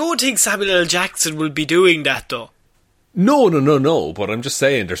 I don't think Samuel L. Jackson will be doing that, though. No, but I'm just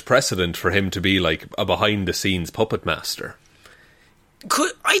saying there's precedent for him to be like a behind-the-scenes puppet master.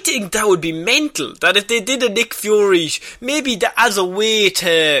 I think that would be mental, that if they did a Nick Fury, maybe as a way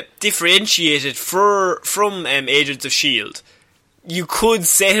to differentiate it from Agents of S.H.I.E.L.D., you could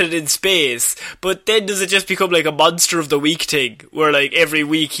set it in space, but then does it just become like a Monster of the Week thing, where like every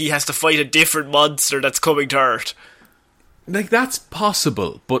week he has to fight a different monster that's coming to Earth? Like, that's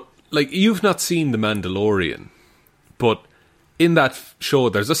possible, but, like, you've not seen The Mandalorian, but in that show,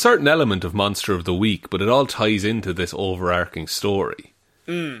 there's a certain element of Monster of the Week, but it all ties into this overarching story.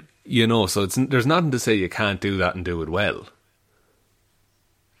 So there's nothing to say you can't do that and do it well.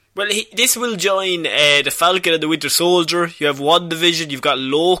 Well, this will join the Falcon and the Winter Soldier. You have WandaVision, you've got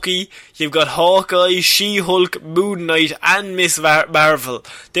Loki, you've got Hawkeye, She-Hulk, Moon Knight, and Miss Marvel.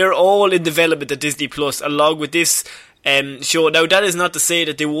 They're all in development at Disney Plus, along with this show. Now, that is not to say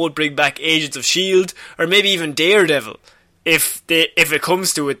that they won't bring back Agents of S.H.I.E.L.D. or maybe even Daredevil, if it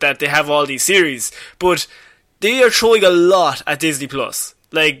comes to it, that they have all these series. But they are throwing a lot at Disney Plus.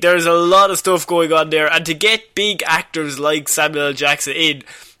 Like, there's a lot of stuff going on there, and to get big actors like Samuel L. Jackson in,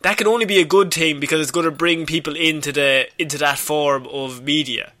 that can only be a good thing, because it's going to bring people into that form of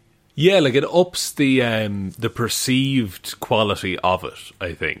media. Yeah, like it ups the perceived quality of it,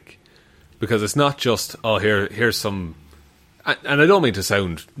 I think, because it's not just here's some, and I don't mean to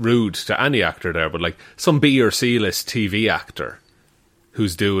sound rude to any actor there, but like some B or C list TV actor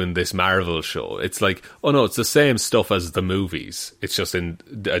who's doing this Marvel show. It's like, oh no, it's the same stuff as the movies. It's just in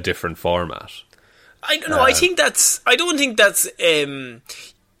a different format. I don't know. I don't think that's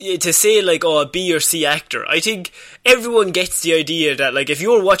to say like, oh, a B or C actor. I think everyone gets the idea that, like, if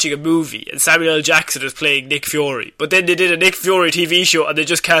you're watching a movie and Samuel L. Jackson is playing Nick Fury, but then they did a Nick Fury TV show and they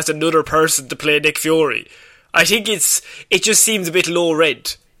just cast another person to play Nick Fury, I think it just seems a bit low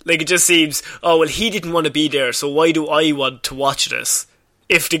rent. Like, it just seems, oh well, he didn't want to be there, so why do I want to watch this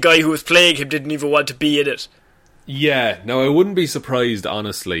if the guy who was playing him didn't even want to be in it? Yeah, no, I wouldn't be surprised,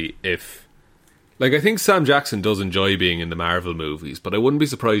 honestly, if... Like, I think Sam Jackson does enjoy being in the Marvel movies, but I wouldn't be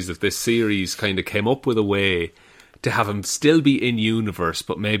surprised if this series kind of came up with a way to have him still be in-universe,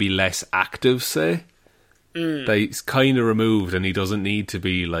 but maybe less active, say. That he's kind of removed and he doesn't need to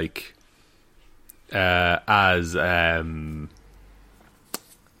be, like, as...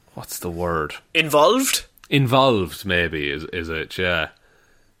 what's the word? Involved? Involved, maybe, is it, yeah.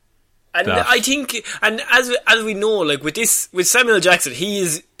 And I think, and as we know, like with Samuel Jackson,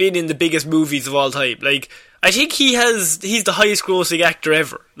 he's been in the biggest movies of all time. Like, I think he's the highest grossing actor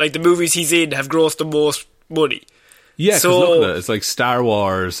ever. Like, the movies he's in have grossed the most money. Yeah, because look at it, it's like Star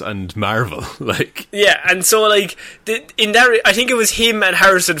Wars and Marvel. Like, yeah, and so like in that, I think it was him and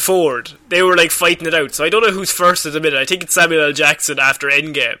Harrison Ford. They were like fighting it out. So I don't know who's first at the minute. I think it's Samuel L. Jackson after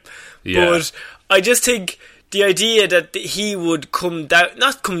Endgame. Yeah. But I just think the idea that he would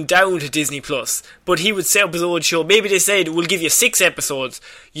not come down to Disney Plus, but he would set up his own show. Maybe they said, we'll give you 6 episodes,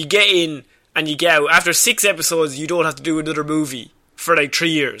 you get in and you get out. After 6 episodes, you don't have to do another movie for like 3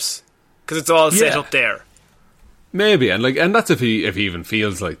 years, because it's all set up there. Maybe, and that's if he even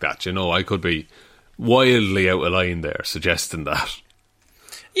feels like that. You know, I could be wildly out of line there suggesting that.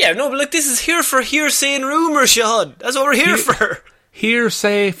 Yeah, no, but like, this is here for hearsay and rumour, Sean. That's what we're here for.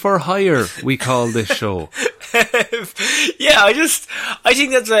 Hearsay for hire, we call this show. Yeah, I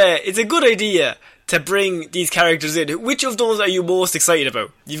think it's a good idea to bring these characters in. Which of those are you most excited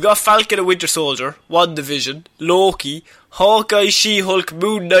about? You've got Falcon and Winter Soldier, WandaVision, Loki, Hawkeye, She-Hulk,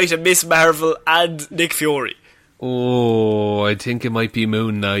 Moon Knight and Miss Marvel, and Nick Fury. Oh, I think it might be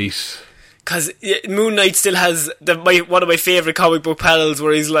Moon Knight. Because Moon Knight still has one of my favourite comic book panels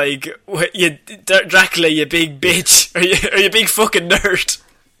where he's like, Dracula, you big bitch, or you big fucking nerd.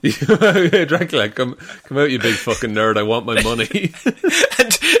 Dracula, come out, you big fucking nerd, I want my money.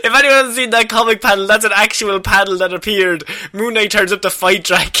 And if anyone hasn't seen that comic panel, that's an actual panel that appeared. Moon Knight turns up to fight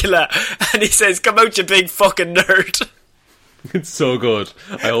Dracula, and he says, come out, you big fucking nerd. It's so good.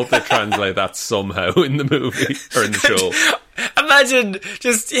 I hope they translate that somehow in the movie or in the show. Imagine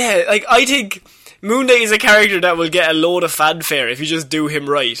I think Moon Knight is a character that will get a load of fanfare if you just do him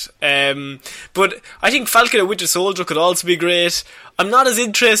right. But I think Falcon and Winter Soldier could also be great. I'm not as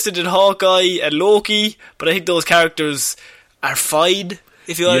interested in Hawkeye and Loki, but I think those characters are fine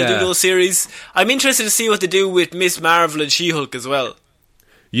if you want to do those series. I'm interested to see what they do with Miss Marvel and She-Hulk as well.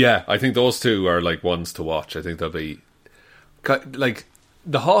 Yeah, I think those two are like ones to watch. I think they'll be... Like,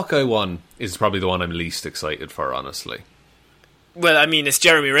 the Hawkeye one is probably the one I'm least excited for, honestly. Well, I mean, it's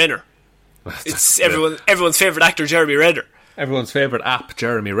Jeremy Renner. It's everyone's favourite actor, Jeremy Renner. Everyone's favourite app,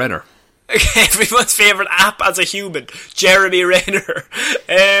 Jeremy Renner. Everyone's favourite app as a human, Jeremy Renner.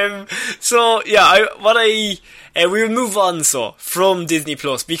 We will move on from Disney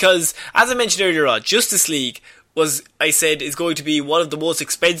Plus, because as I mentioned earlier on, Justice League is going to be one of the most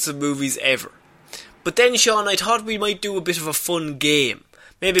expensive movies ever. But then, Sean, I thought we might do a bit of a fun game.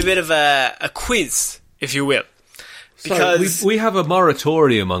 Maybe a bit of a quiz, if you will. Because we have a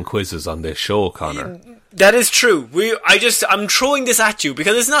moratorium on quizzes on this show, Connor. That is true. I'm throwing this at you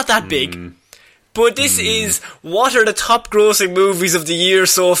because it's not that big. But this is, what are the top grossing movies of the year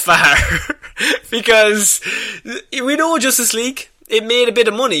so far? Because we know Justice League it made a bit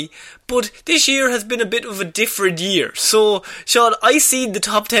of money, but this year has been a bit of a different year. So, Sean, I seen the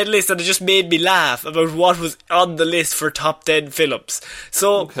top 10 list and it just made me laugh about what was on the list for top 10 films.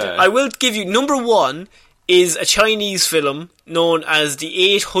 So, I will give you, number 1 is a Chinese film known as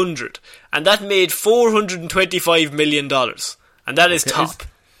The 800, and that made $425 million, and that is top.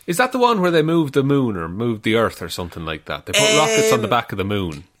 Is that the one where they moved the moon or moved the earth or something like that? They put rockets on the back of the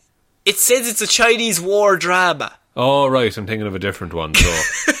moon. It says it's a Chinese war drama. Oh, right, I'm thinking of a different one, so...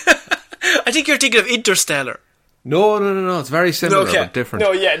 I think you're thinking of Interstellar. No, it's very similar, but different.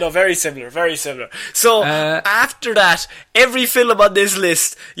 Very similar. So, after that, every film on this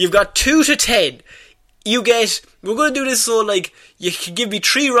list, you've got 2 to 10. We're going to do this so, like, you can give me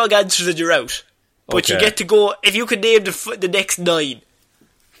 3 wrong answers and you're out. But you get to go, if you can name the next 9.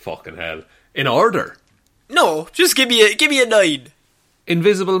 Fucking hell. In order? No, just give me a 9.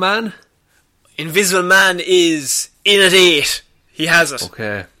 Invisible Man? Invisible Man is in at 8. He has it.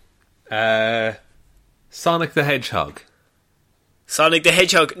 Okay. Sonic the Hedgehog. Sonic the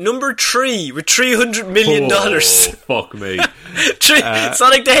Hedgehog, number 3 with $300 million. Oh, fuck me.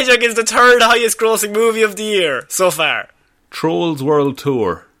 Sonic the Hedgehog is the 3rd highest grossing movie of the year so far. Trolls World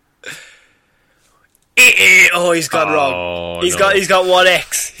Tour. Oh, he's gone wrong. He's got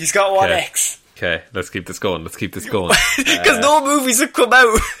 1X. He's got 1X. Okay, let's keep this going. Because no movies have come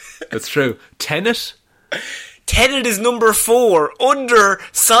out. That's true. Tenet? Tenet is number 4, under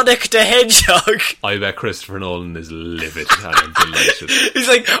Sonic the Hedgehog. I bet Christopher Nolan is livid and I'm delighted. He's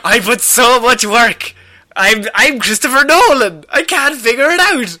like, I put so much work. I'm Christopher Nolan. I can't figure it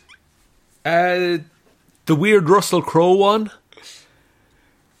out. The weird Russell Crowe one?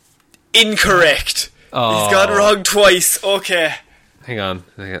 Incorrect. Oh. He's got wrong twice. Okay. Hang on.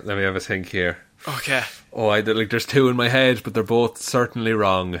 Let me have a think here. Okay. Oh, there's 2 in my head, but they're both certainly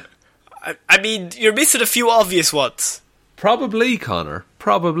wrong. I mean, you're missing a few obvious ones. Probably, Connor.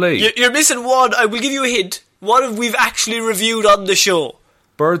 Probably. You're missing one. I will give you a hint. One we've actually reviewed on the show.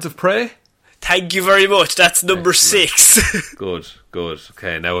 Birds of Prey? Thank you very much. That's number 6. Good.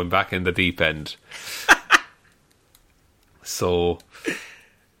 Okay, now I'm back in the deep end. So,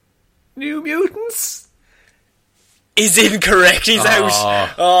 New Mutants? Is incorrect. He's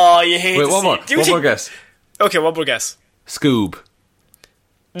out. Oh, you hate Wait, one more guess. Okay, one more guess. Scoob.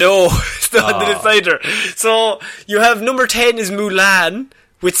 No, it's not the decider. So, you have number 10 is Mulan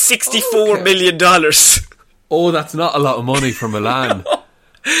with $64 million. Oh, that's not a lot of money for Mulan.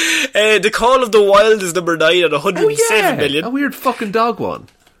 The Call of the Wild is number 9 at $107 million. A weird fucking dog one.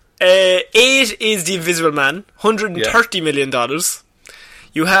 8 is The Invisible Man, $130 million.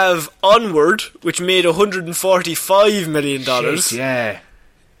 You have Onward, which made $145 million. Shit, yeah.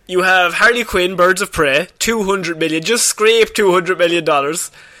 You have Harley Quinn, Birds of Prey, $200 million, just scraped $200 million.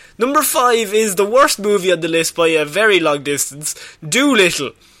 Number 5 is the worst movie on the list by a very long distance,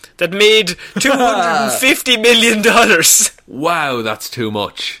 Dolittle, that made $250 million. Wow, that's too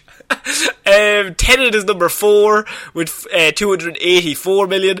much. Tenet is number 4 with $284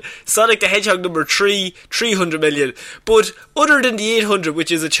 million. Sonic the Hedgehog number 3, $300 million. But other than the 800,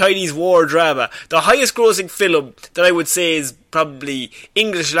 which is a Chinese war drama, the highest grossing film that I would say is probably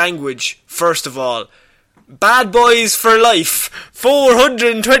English language, first of all. Bad Boys for Life.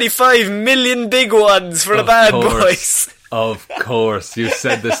 425 million big ones for the Bad Boys. Of course, you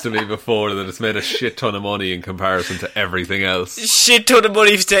said this to me before, that it's made a shit ton of money in comparison to everything else. Shit ton of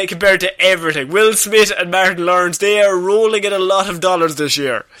money compared to everything. Will Smith and Martin Lawrence, they are rolling in a lot of dollars this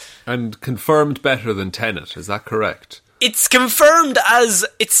year. And confirmed better than Tenet, is that correct? It's confirmed as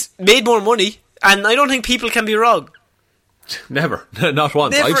it's made more money, and I don't think people can be wrong. Never. Not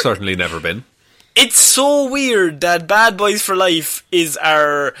once. Never. I've certainly never been. It's so weird that Bad Boys for Life is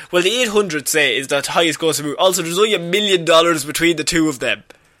the 800 say is the highest grossing movie. Also, there's only $1 million between the two of them.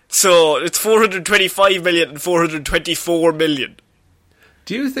 So, it's 425 million and 424 million.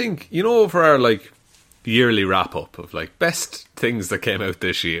 Do you think, for our, yearly wrap-up of, best things that came out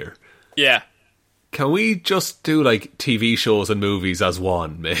this year? Yeah. Can we just do, TV shows and movies as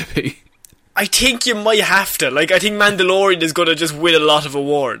one, maybe? I think you might have to. I think Mandalorian is going to just win a lot of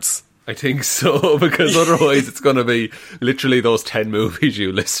awards. I think so, because otherwise it's going to be literally those 10 movies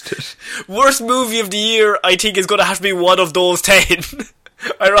you listed. Worst movie of the year, I think, is going to have to be one of those 10,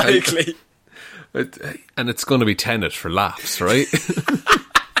 ironically. And it's going to be Tenet for laughs, right?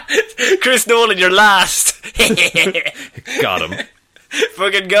 Chris Nolan, you're last. Got him.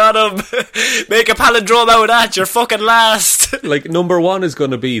 Fucking got him. Make a palindrome out of that, you're fucking last. Number 1 is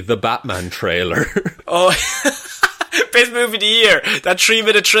going to be the Batman trailer. Oh, best movie of the year. That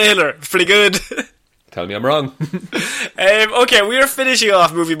 3-minute trailer. Pretty good. Tell me I'm wrong. Okay, we are finishing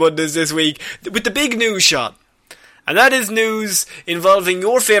off Movie Mondays this week with the big news shot. And that is news involving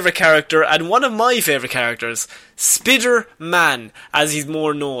your favourite character and one of my favourite characters, Spider-Man, as he's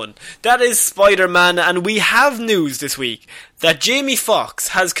more known. That is Spider-Man, and we have news this week that Jamie Foxx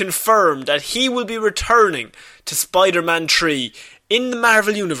has confirmed that he will be returning to Spider-Man 3 in the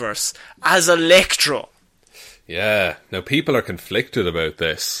Marvel Universe as Electro. Yeah, now people are conflicted about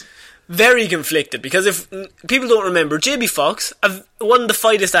this. Very conflicted, because if people don't remember, Jamie Foxx, one of the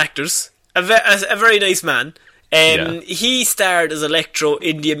finest actors, a very nice man. He starred as Electro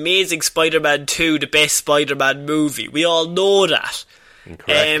in the Amazing Spider-Man 2, the best Spider-Man movie. We all know that.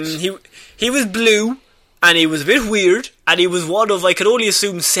 Incorrect. He was blue, and he was a bit weird, and he was one of, I can only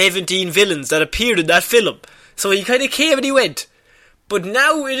assume, 17 villains that appeared in that film. So he kind of came and he went. But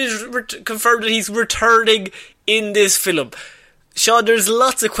now it is confirmed that he's returning in this film. Sean, there's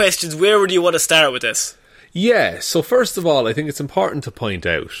lots of questions. Where would you want to start with this? Yeah, so first of all, I think it's important to point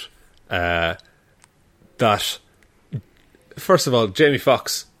out that, first of all, Jamie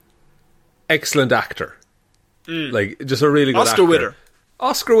Foxx, excellent actor. Like, just a really good Oscar actor. winner.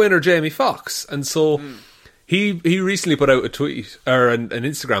 Oscar winner Jamie Foxx. And so he recently put out a tweet, or an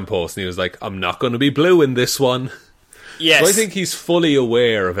Instagram post, and he was like, I'm not going to be blue in this one. Yes. So I think he's fully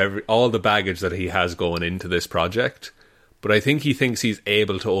aware of all the baggage that he has going into this project, but I think he thinks he's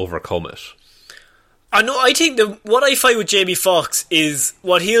able to overcome it. I think what I find with Jamie Foxx is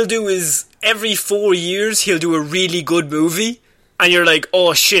what he'll do is every 4 years he'll do a really good movie, and you're like,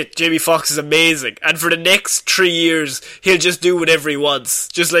 oh shit, Jamie Foxx is amazing. And for the next 3 years he'll just do whatever he wants,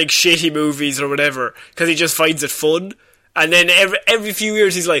 just like shitty movies or whatever, because he just finds it fun. And then every few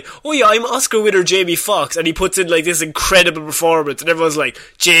years he's like, oh yeah, I'm Oscar winner Jamie Foxx, and he puts in like this incredible performance, and everyone's like,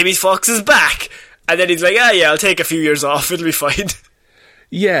 Jamie Foxx is back. And then he's like, yeah, I'll take a few years off, it'll be fine.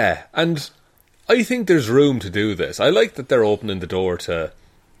 Yeah, and I think there's room to do this. I like that they're opening the door to,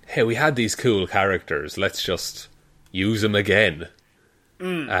 hey, we had these cool characters, let's just use them again.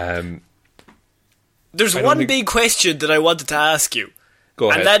 There's one big question that I wanted to ask you.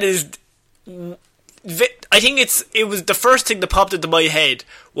 Go ahead. And that is, I think it was the first thing that popped into my head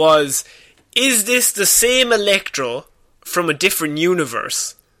was, is this the same Electro from a different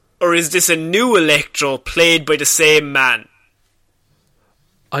universe? Or is this a new Electro played by the same man?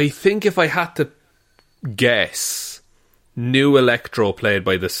 I think if I had to guess, new Electro played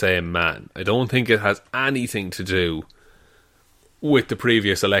by the same man. I don't think it has anything to do with the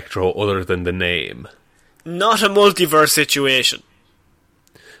previous Electro other than the name. Not a multiverse situation.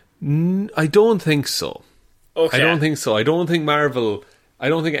 I don't think so. Okay. I don't think so. I don't think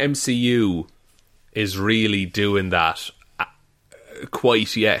MCU is really doing that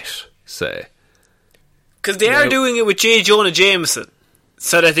quite yet, say. Because they are doing it with J. Jonah Jameson.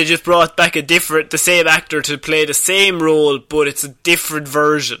 So that they just brought back the same actor to play the same role, but it's a different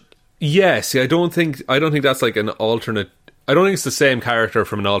version. Yeah, see, I don't think that's like an alternate. I don't think it's the same character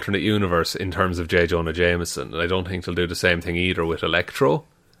from an alternate universe in terms of J. Jonah Jameson. And I don't think they'll do the same thing either with Electro.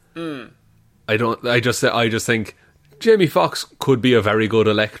 I just think Jamie Foxx could be a very good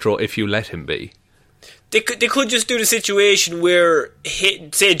Electro if you let him be. They could just do the situation where,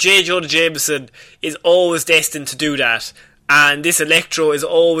 say, J. Jonah Jameson is always destined to do that, and this Electro is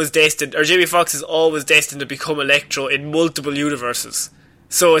always destined, or Jamie Foxx is always destined to become Electro in multiple universes.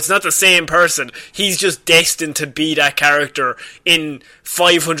 So it's not the same person. He's just destined to be that character in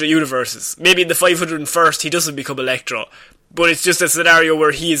 500 universes. Maybe in the 501st he doesn't become Electro, but it's just a scenario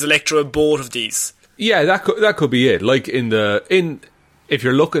where he is Electro in both of these. Yeah, that could be it. Like if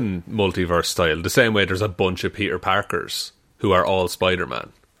you're looking multiverse style, the same way there's a bunch of Peter Parkers who are all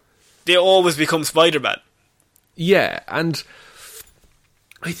Spider-Man. They always become Spider-Man. Yeah, and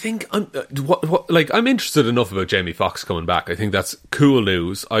I think I'm interested enough about Jamie Foxx coming back. I think that's cool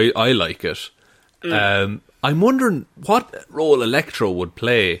news. I like it. I'm wondering what role Electro would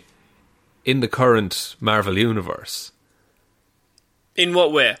play in the current Marvel universe. In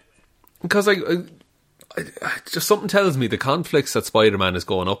what way? Because just something tells me the conflicts that Spider-Man is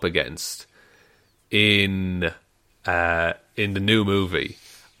going up against in the new movie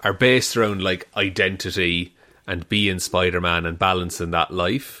are based around like identity and being Spider-Man and balancing that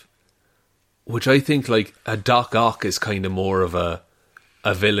life, which I think like a Doc Ock is kind of more of a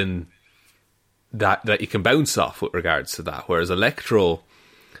villain that you can bounce off with regards to that, whereas Electro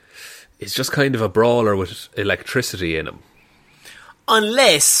is just kind of a brawler with electricity in him.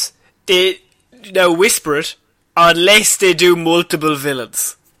 Unless they, now whisper it, unless they do multiple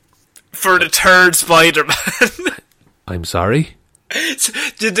villains for the third Spider-Man. I'm sorry?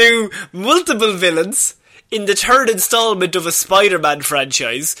 To do multiple villains in the third installment of a Spider-Man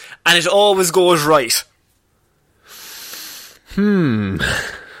franchise, and it always goes right. I'm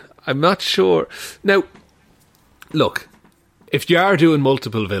not sure. Now, look, if you are doing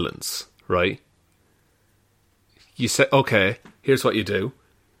multiple villains, right? You say, okay, here's what you do.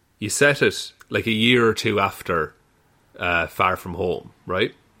 You set it like a year or two after Far From Home,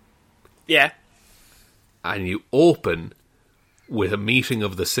 right? Yeah. And you open with a meeting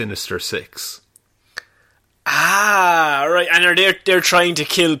of the Sinister Six. Ah, right. And they're trying to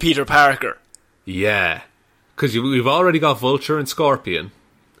kill Peter Parker. Yeah. Because we've already got Vulture and Scorpion.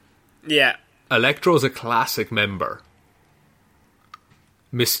 Yeah. Electro's a classic member.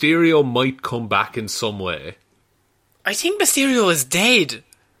 Mysterio might come back in some way. I think Mysterio is dead.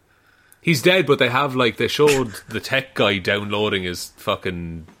 He's dead, but they showed the tech guy downloading his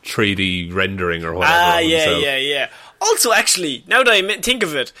fucking 3D rendering or whatever. Ah, yeah. Also, actually, now that I think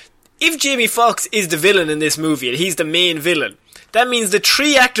of it, if Jamie Foxx is the villain in this movie, and he's the main villain, that means the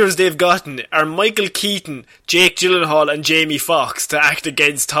three actors they've gotten are Michael Keaton, Jake Gyllenhaal, and Jamie Foxx to act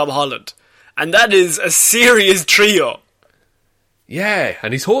against Tom Holland. And that is a serious trio. Yeah,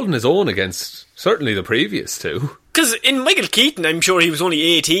 and he's holding his own against certainly the previous two. Because in Michael Keaton, I'm sure he was only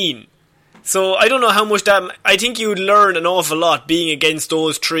 18. So I don't know how much that... I think you would learn an awful lot being against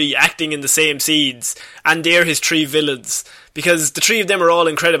those three, acting in the same scenes, and they're his three villains. Because the three of them are all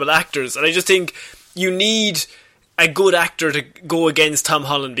incredible actors, and I just think you need a good actor to go against Tom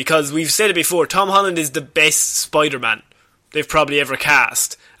Holland, because we've said it before, Tom Holland is the best Spider-Man they've probably ever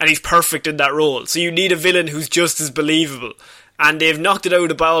cast, and he's perfect in that role. So you need a villain who's just as believable. And they've knocked it out of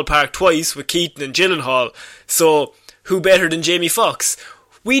the ballpark twice with Keaton and Gyllenhaal, so who better than Jamie Foxx?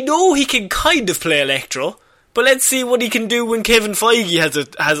 We know he can kind of play Electro, but let's see what he can do when Kevin Feige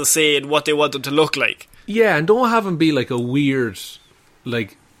has a say in what they want him to look like. Yeah, and don't have him be like a weird,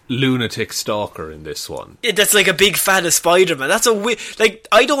 like, lunatic stalker in this one. Yeah, that's like a big fan of Spider-Man. That's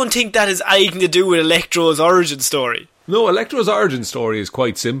I don't think that has anything to do with Electro's origin story. No, Electro's origin story is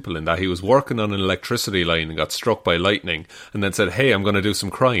quite simple in that he was working on an electricity line and got struck by lightning and then said, hey, I'm going to do some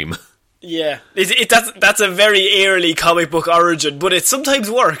crime. Yeah, that's a very early comic book origin, but it sometimes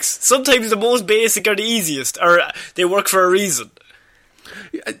works. Sometimes the most basic are the easiest, or they work for a reason.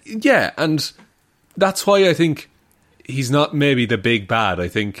 Yeah, and that's why I think he's not maybe the big bad. I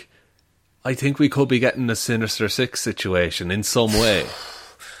think we could be getting a Sinister Six situation in some way.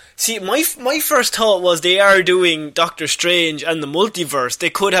 See, my first thought was they are doing Doctor Strange and the multiverse. They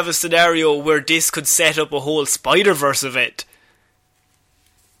could have a scenario where this could set up a whole Spider-Verse event.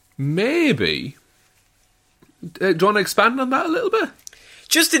 Maybe. Do you want to expand on that a little bit?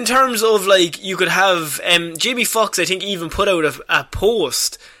 Just in terms of, like, you could have... Jamie Foxx, I think, even put out a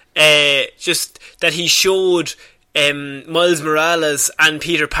post just that he showed Miles Morales and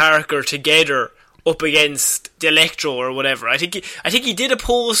Peter Parker together up against the Electro or whatever. I think he did a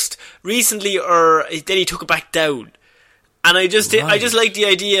post recently, or then he took it back down. And I just like the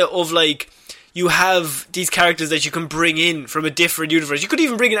idea of, like, you have these characters that you can bring in from a different universe. You could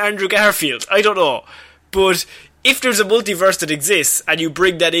even bring in Andrew Garfield. I don't know. But if there's a multiverse that exists and you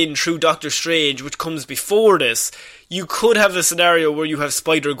bring that in through Doctor Strange, which comes before this, you could have a scenario where you have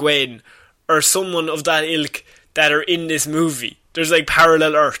Spider-Gwen or someone of that ilk that are in this movie. There's like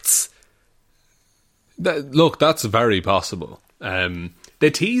parallel Earths. Look, that's very possible. They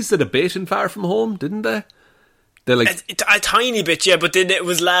teased it a bit in Far From Home, didn't they? They're like a tiny bit, yeah, but then it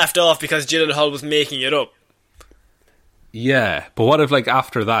was laughed off because Gyllenhaal was making it up. Yeah, but what if, like,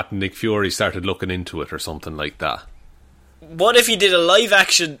 after that Nick Fury started looking into it or something like that? What if he did a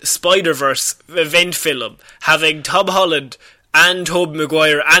live-action Spider-Verse event film having Tom Holland and Tobey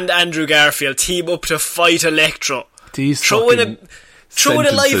Maguire and Andrew Garfield team up to fight Electro? Throw in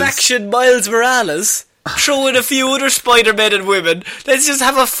a live-action Miles Morales, throw in a few other Spider-Men and women. Let's just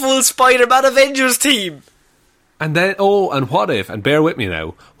have a full Spider-Man Avengers team. And then, and what if, and bear with me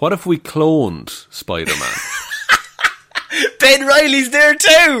now, what if we cloned Spider-Man? Ben Reilly's there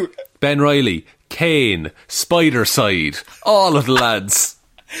too! Ben Reilly, Kane, Spider-Side, all of the lads.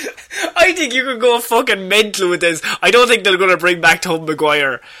 I think you could go fucking mental with this. I don't think they're going to bring back Tobey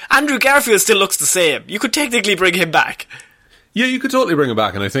Maguire. Andrew Garfield still looks the same. You could technically bring him back. Yeah, you could totally bring him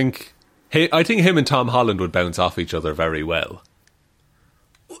back, and I think him and Tom Holland would bounce off each other very well.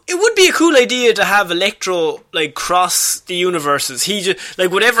 It would be a cool idea to have Electro, like, cross the universes. He just,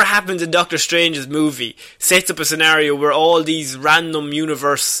 like, whatever happens in Doctor Strange's movie sets up a scenario where all these random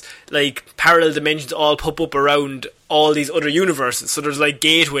universe, like, parallel dimensions all pop up around all these other universes. So there's, like,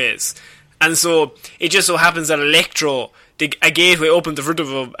 gateways. And so it just so happens that Electro, a gateway opens in front of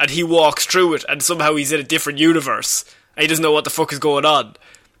him and he walks through it and somehow he's in a different universe. And he doesn't know what the fuck is going on.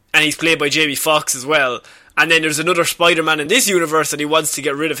 And he's played by Jamie Foxx as well. And then there's another Spider-Man in this universe and he wants to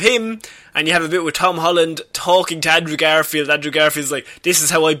get rid of him. And you have a bit with Tom Holland talking to Andrew Garfield. Andrew Garfield's like, this is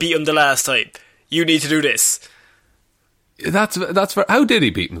how I beat him the last time. You need to do this. That's for, how did he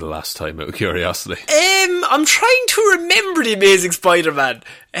beat him the last time, out of curiosity? I'm trying to remember the Amazing Spider-Man.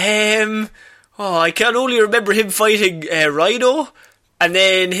 I can only remember him fighting Rhino, and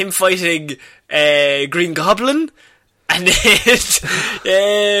then him fighting Green Goblin, and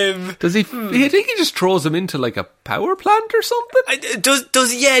then does he? I think he just throws him into like a power plant or something.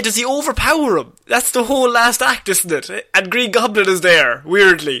 Does he overpower him? That's the whole last act, isn't it? And Green Goblin is there,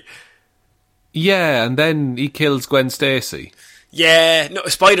 weirdly. Yeah, and then he kills Gwen Stacy. Yeah, no,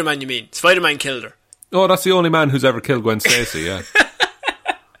 Spider-Man you mean. Spider-Man killed her. Oh, that's the only man who's ever killed Gwen Stacy, yeah.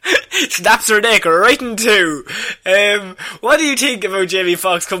 Snaps her neck right in two. What do you think about Jamie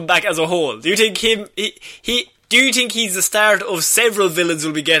Foxx coming back as a whole? Do you think do you think he's the start of several villains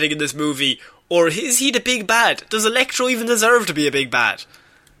we'll be getting in this movie? Or is he the big bad? Does Electro even deserve to be a big bad?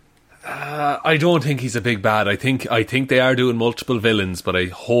 I don't think he's a big bad. I think they are doing multiple villains, but I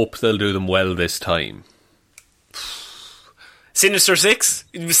hope they'll do them well this time. Sinister Six?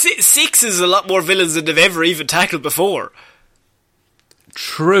 Six is a lot more villains than they've ever even tackled before.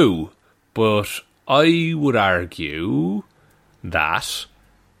 True, but I would argue that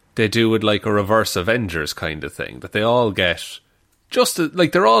they do it like a reverse Avengers kind of thing, that they all get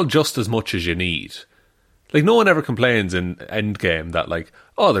they're all just as much as you need. Like, no one ever complains in Endgame that, like,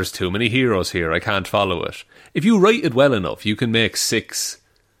 oh, there's too many heroes here, I can't follow it. If you write it well enough, you can make 6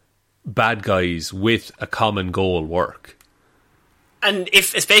 bad guys with a common goal work. And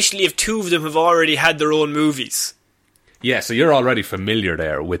especially if 2 of them have already had their own movies. Yeah, so you're already familiar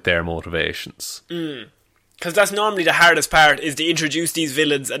there with their motivations. Because that's normally the hardest part, is to introduce these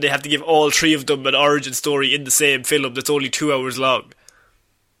villains and they have to give all 3 of them an origin story in the same film that's only 2 hours long.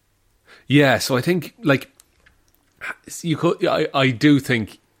 Yeah, so I think, like, you could. I do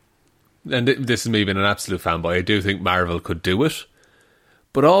think, and this is me being an absolute fanboy, I do think Marvel could do it.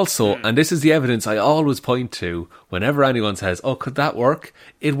 But also, and this is the evidence I always point to whenever anyone says, oh, could that work?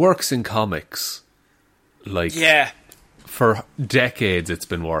 It works in comics. Like, yeah. For decades it's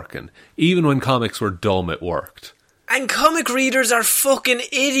been working. Even when comics were dumb, it worked. And comic readers are fucking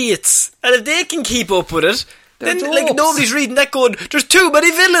idiots. And if they can keep up with it, then like nobody's reading that going, there's too many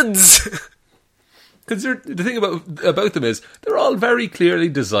villains. Because the thing about them is, they're all very clearly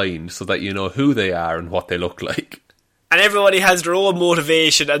designed so that you know who they are and what they look like. And everybody has their own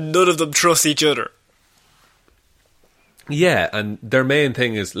motivation and none of them trust each other. Yeah, and their main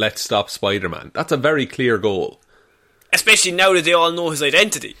thing is, let's stop Spider-Man. That's a very clear goal. Especially now that they all know his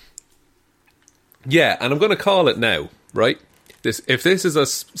identity. Yeah, and I'm going to call it now, right? If this is a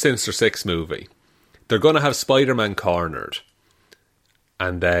Sinister Six movie, they're going to have Spider-Man cornered.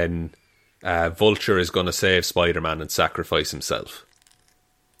 And then Vulture is going to save Spider-Man and sacrifice himself.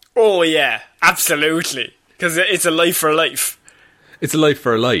 Oh yeah, absolutely. Because it's a life for life. It's a life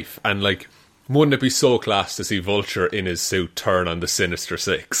for life. And like, wouldn't it be so class to see Vulture in his suit turn on the Sinister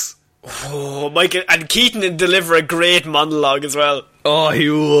Six? Oh, Michael, and Keaton would deliver a great monologue as well. Oh, he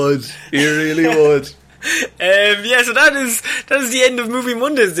would. He really would. Yeah, so that is the end of Movie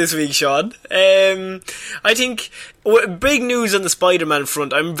Mondays this week, Sean. I think big news on the Spider-Man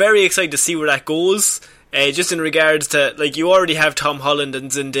front. I'm very excited to see where that goes. Just in regards to, like, you already have Tom Holland and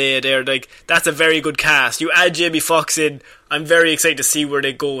Zendaya there. Like, that's a very good cast. You add Jamie Foxx in. I'm very excited to see where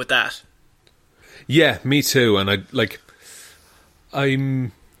they go with that. Yeah, me too. And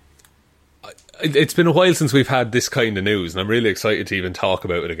it's been a while since we've had this kind of news, and I'm really excited to even talk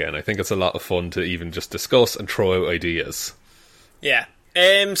about it again. I think it's a lot of fun to even just discuss and throw out ideas. Yeah.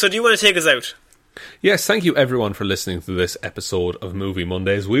 So do you want to take us out? Yes, thank you everyone for listening to this episode of Movie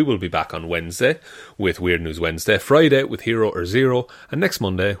Mondays. We will be back on Wednesday with Weird News Wednesday, Friday with Hero or Zero, and next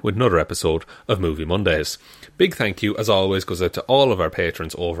Monday with another episode of Movie Mondays. Big thank you, as always, goes out to all of our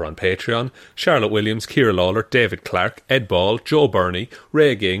patrons over on Patreon: Charlotte Williams, Ciara Lawler, David Clark, Ed Ball, Joe Burney,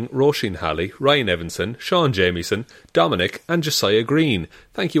 Ray Ging, Roisin Halley, Ryan Evanson, Sean Jamieson, Dominic and Josiah Green.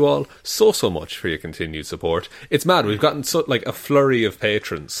 Thank you all so much for your continued support. It's mad, we've gotten a flurry of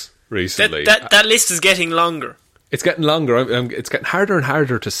patrons recently. That list is getting longer. It's getting longer. It's getting harder and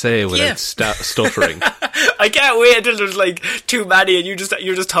harder to say without stuttering. I can't wait until there's like too many and you're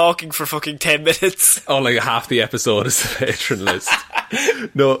just talking for fucking 10 minutes. Oh, like half the episode is the patron list.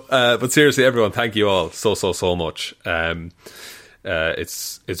 No, but seriously, everyone, thank you all so much.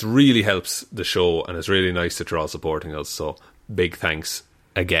 It's really helps the show, and it's really nice that you're all supporting us. So big thanks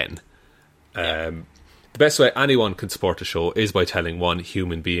again. The best way anyone can support the show is by telling one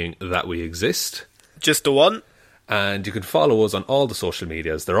human being that we exist. Just the one. And you can follow us on all the social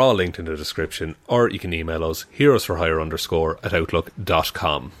medias. They're all linked in the description. Or you can email us,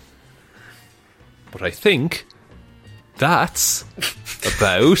 heroesforhire_@outlook.com. But I think that's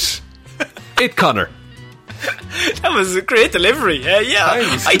about it, Connor. That was a great delivery. Yeah,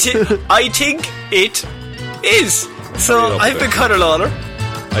 I think it is. So I've been Conor Lawler.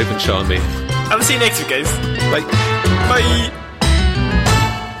 I've been Sean Mee. I will see you next week, guys. Bye. Bye.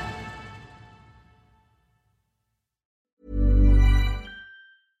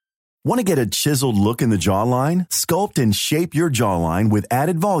 Want to get a chiseled look in the jawline? Sculpt and shape your jawline with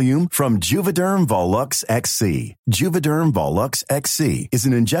added volume from Juvederm Volux XC. Juvederm Volux XC is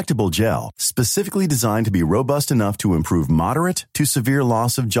an injectable gel specifically designed to be robust enough to improve moderate to severe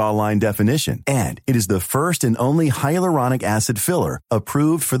loss of jawline definition. And it is the first and only hyaluronic acid filler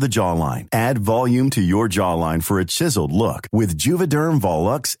approved for the jawline. Add volume to your jawline for a chiseled look with Juvederm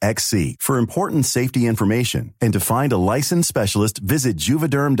Volux XC. For important safety information and to find a licensed specialist, visit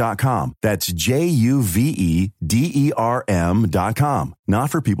Juvederm.com. That's Juvederm.com. Not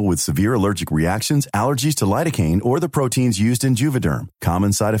for people with severe allergic reactions, allergies to lidocaine, or the proteins used in Juvederm.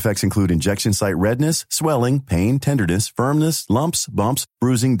 Common side effects include injection site redness, swelling, pain, tenderness, firmness, lumps, bumps,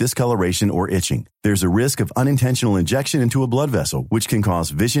 bruising, discoloration, or itching. There's a risk of unintentional injection into a blood vessel, which can cause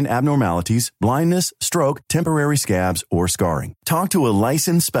vision abnormalities, blindness, stroke, temporary scabs, or scarring. Talk to a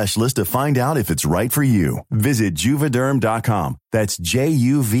licensed specialist to find out if it's right for you. Visit Juvederm.com. That's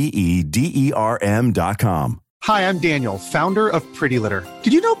Juvederm.com. Hi, I'm Daniel, founder of Pretty Litter.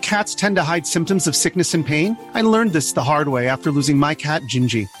 Did you know cats tend to hide symptoms of sickness and pain? I learned this the hard way after losing my cat,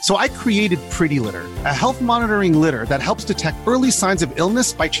 Gingy. So I created Pretty Litter, a health monitoring litter that helps detect early signs of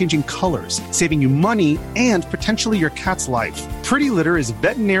illness by changing colors, saving you money and potentially your cat's life. Pretty Litter is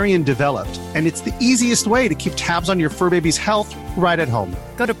veterinarian developed, and it's the easiest way to keep tabs on your fur baby's health right at home.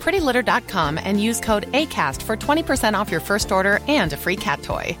 Go to prettylitter.com and use code ACAST for 20% off your first order and a free cat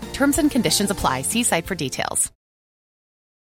toy. Terms and conditions apply. See site for details.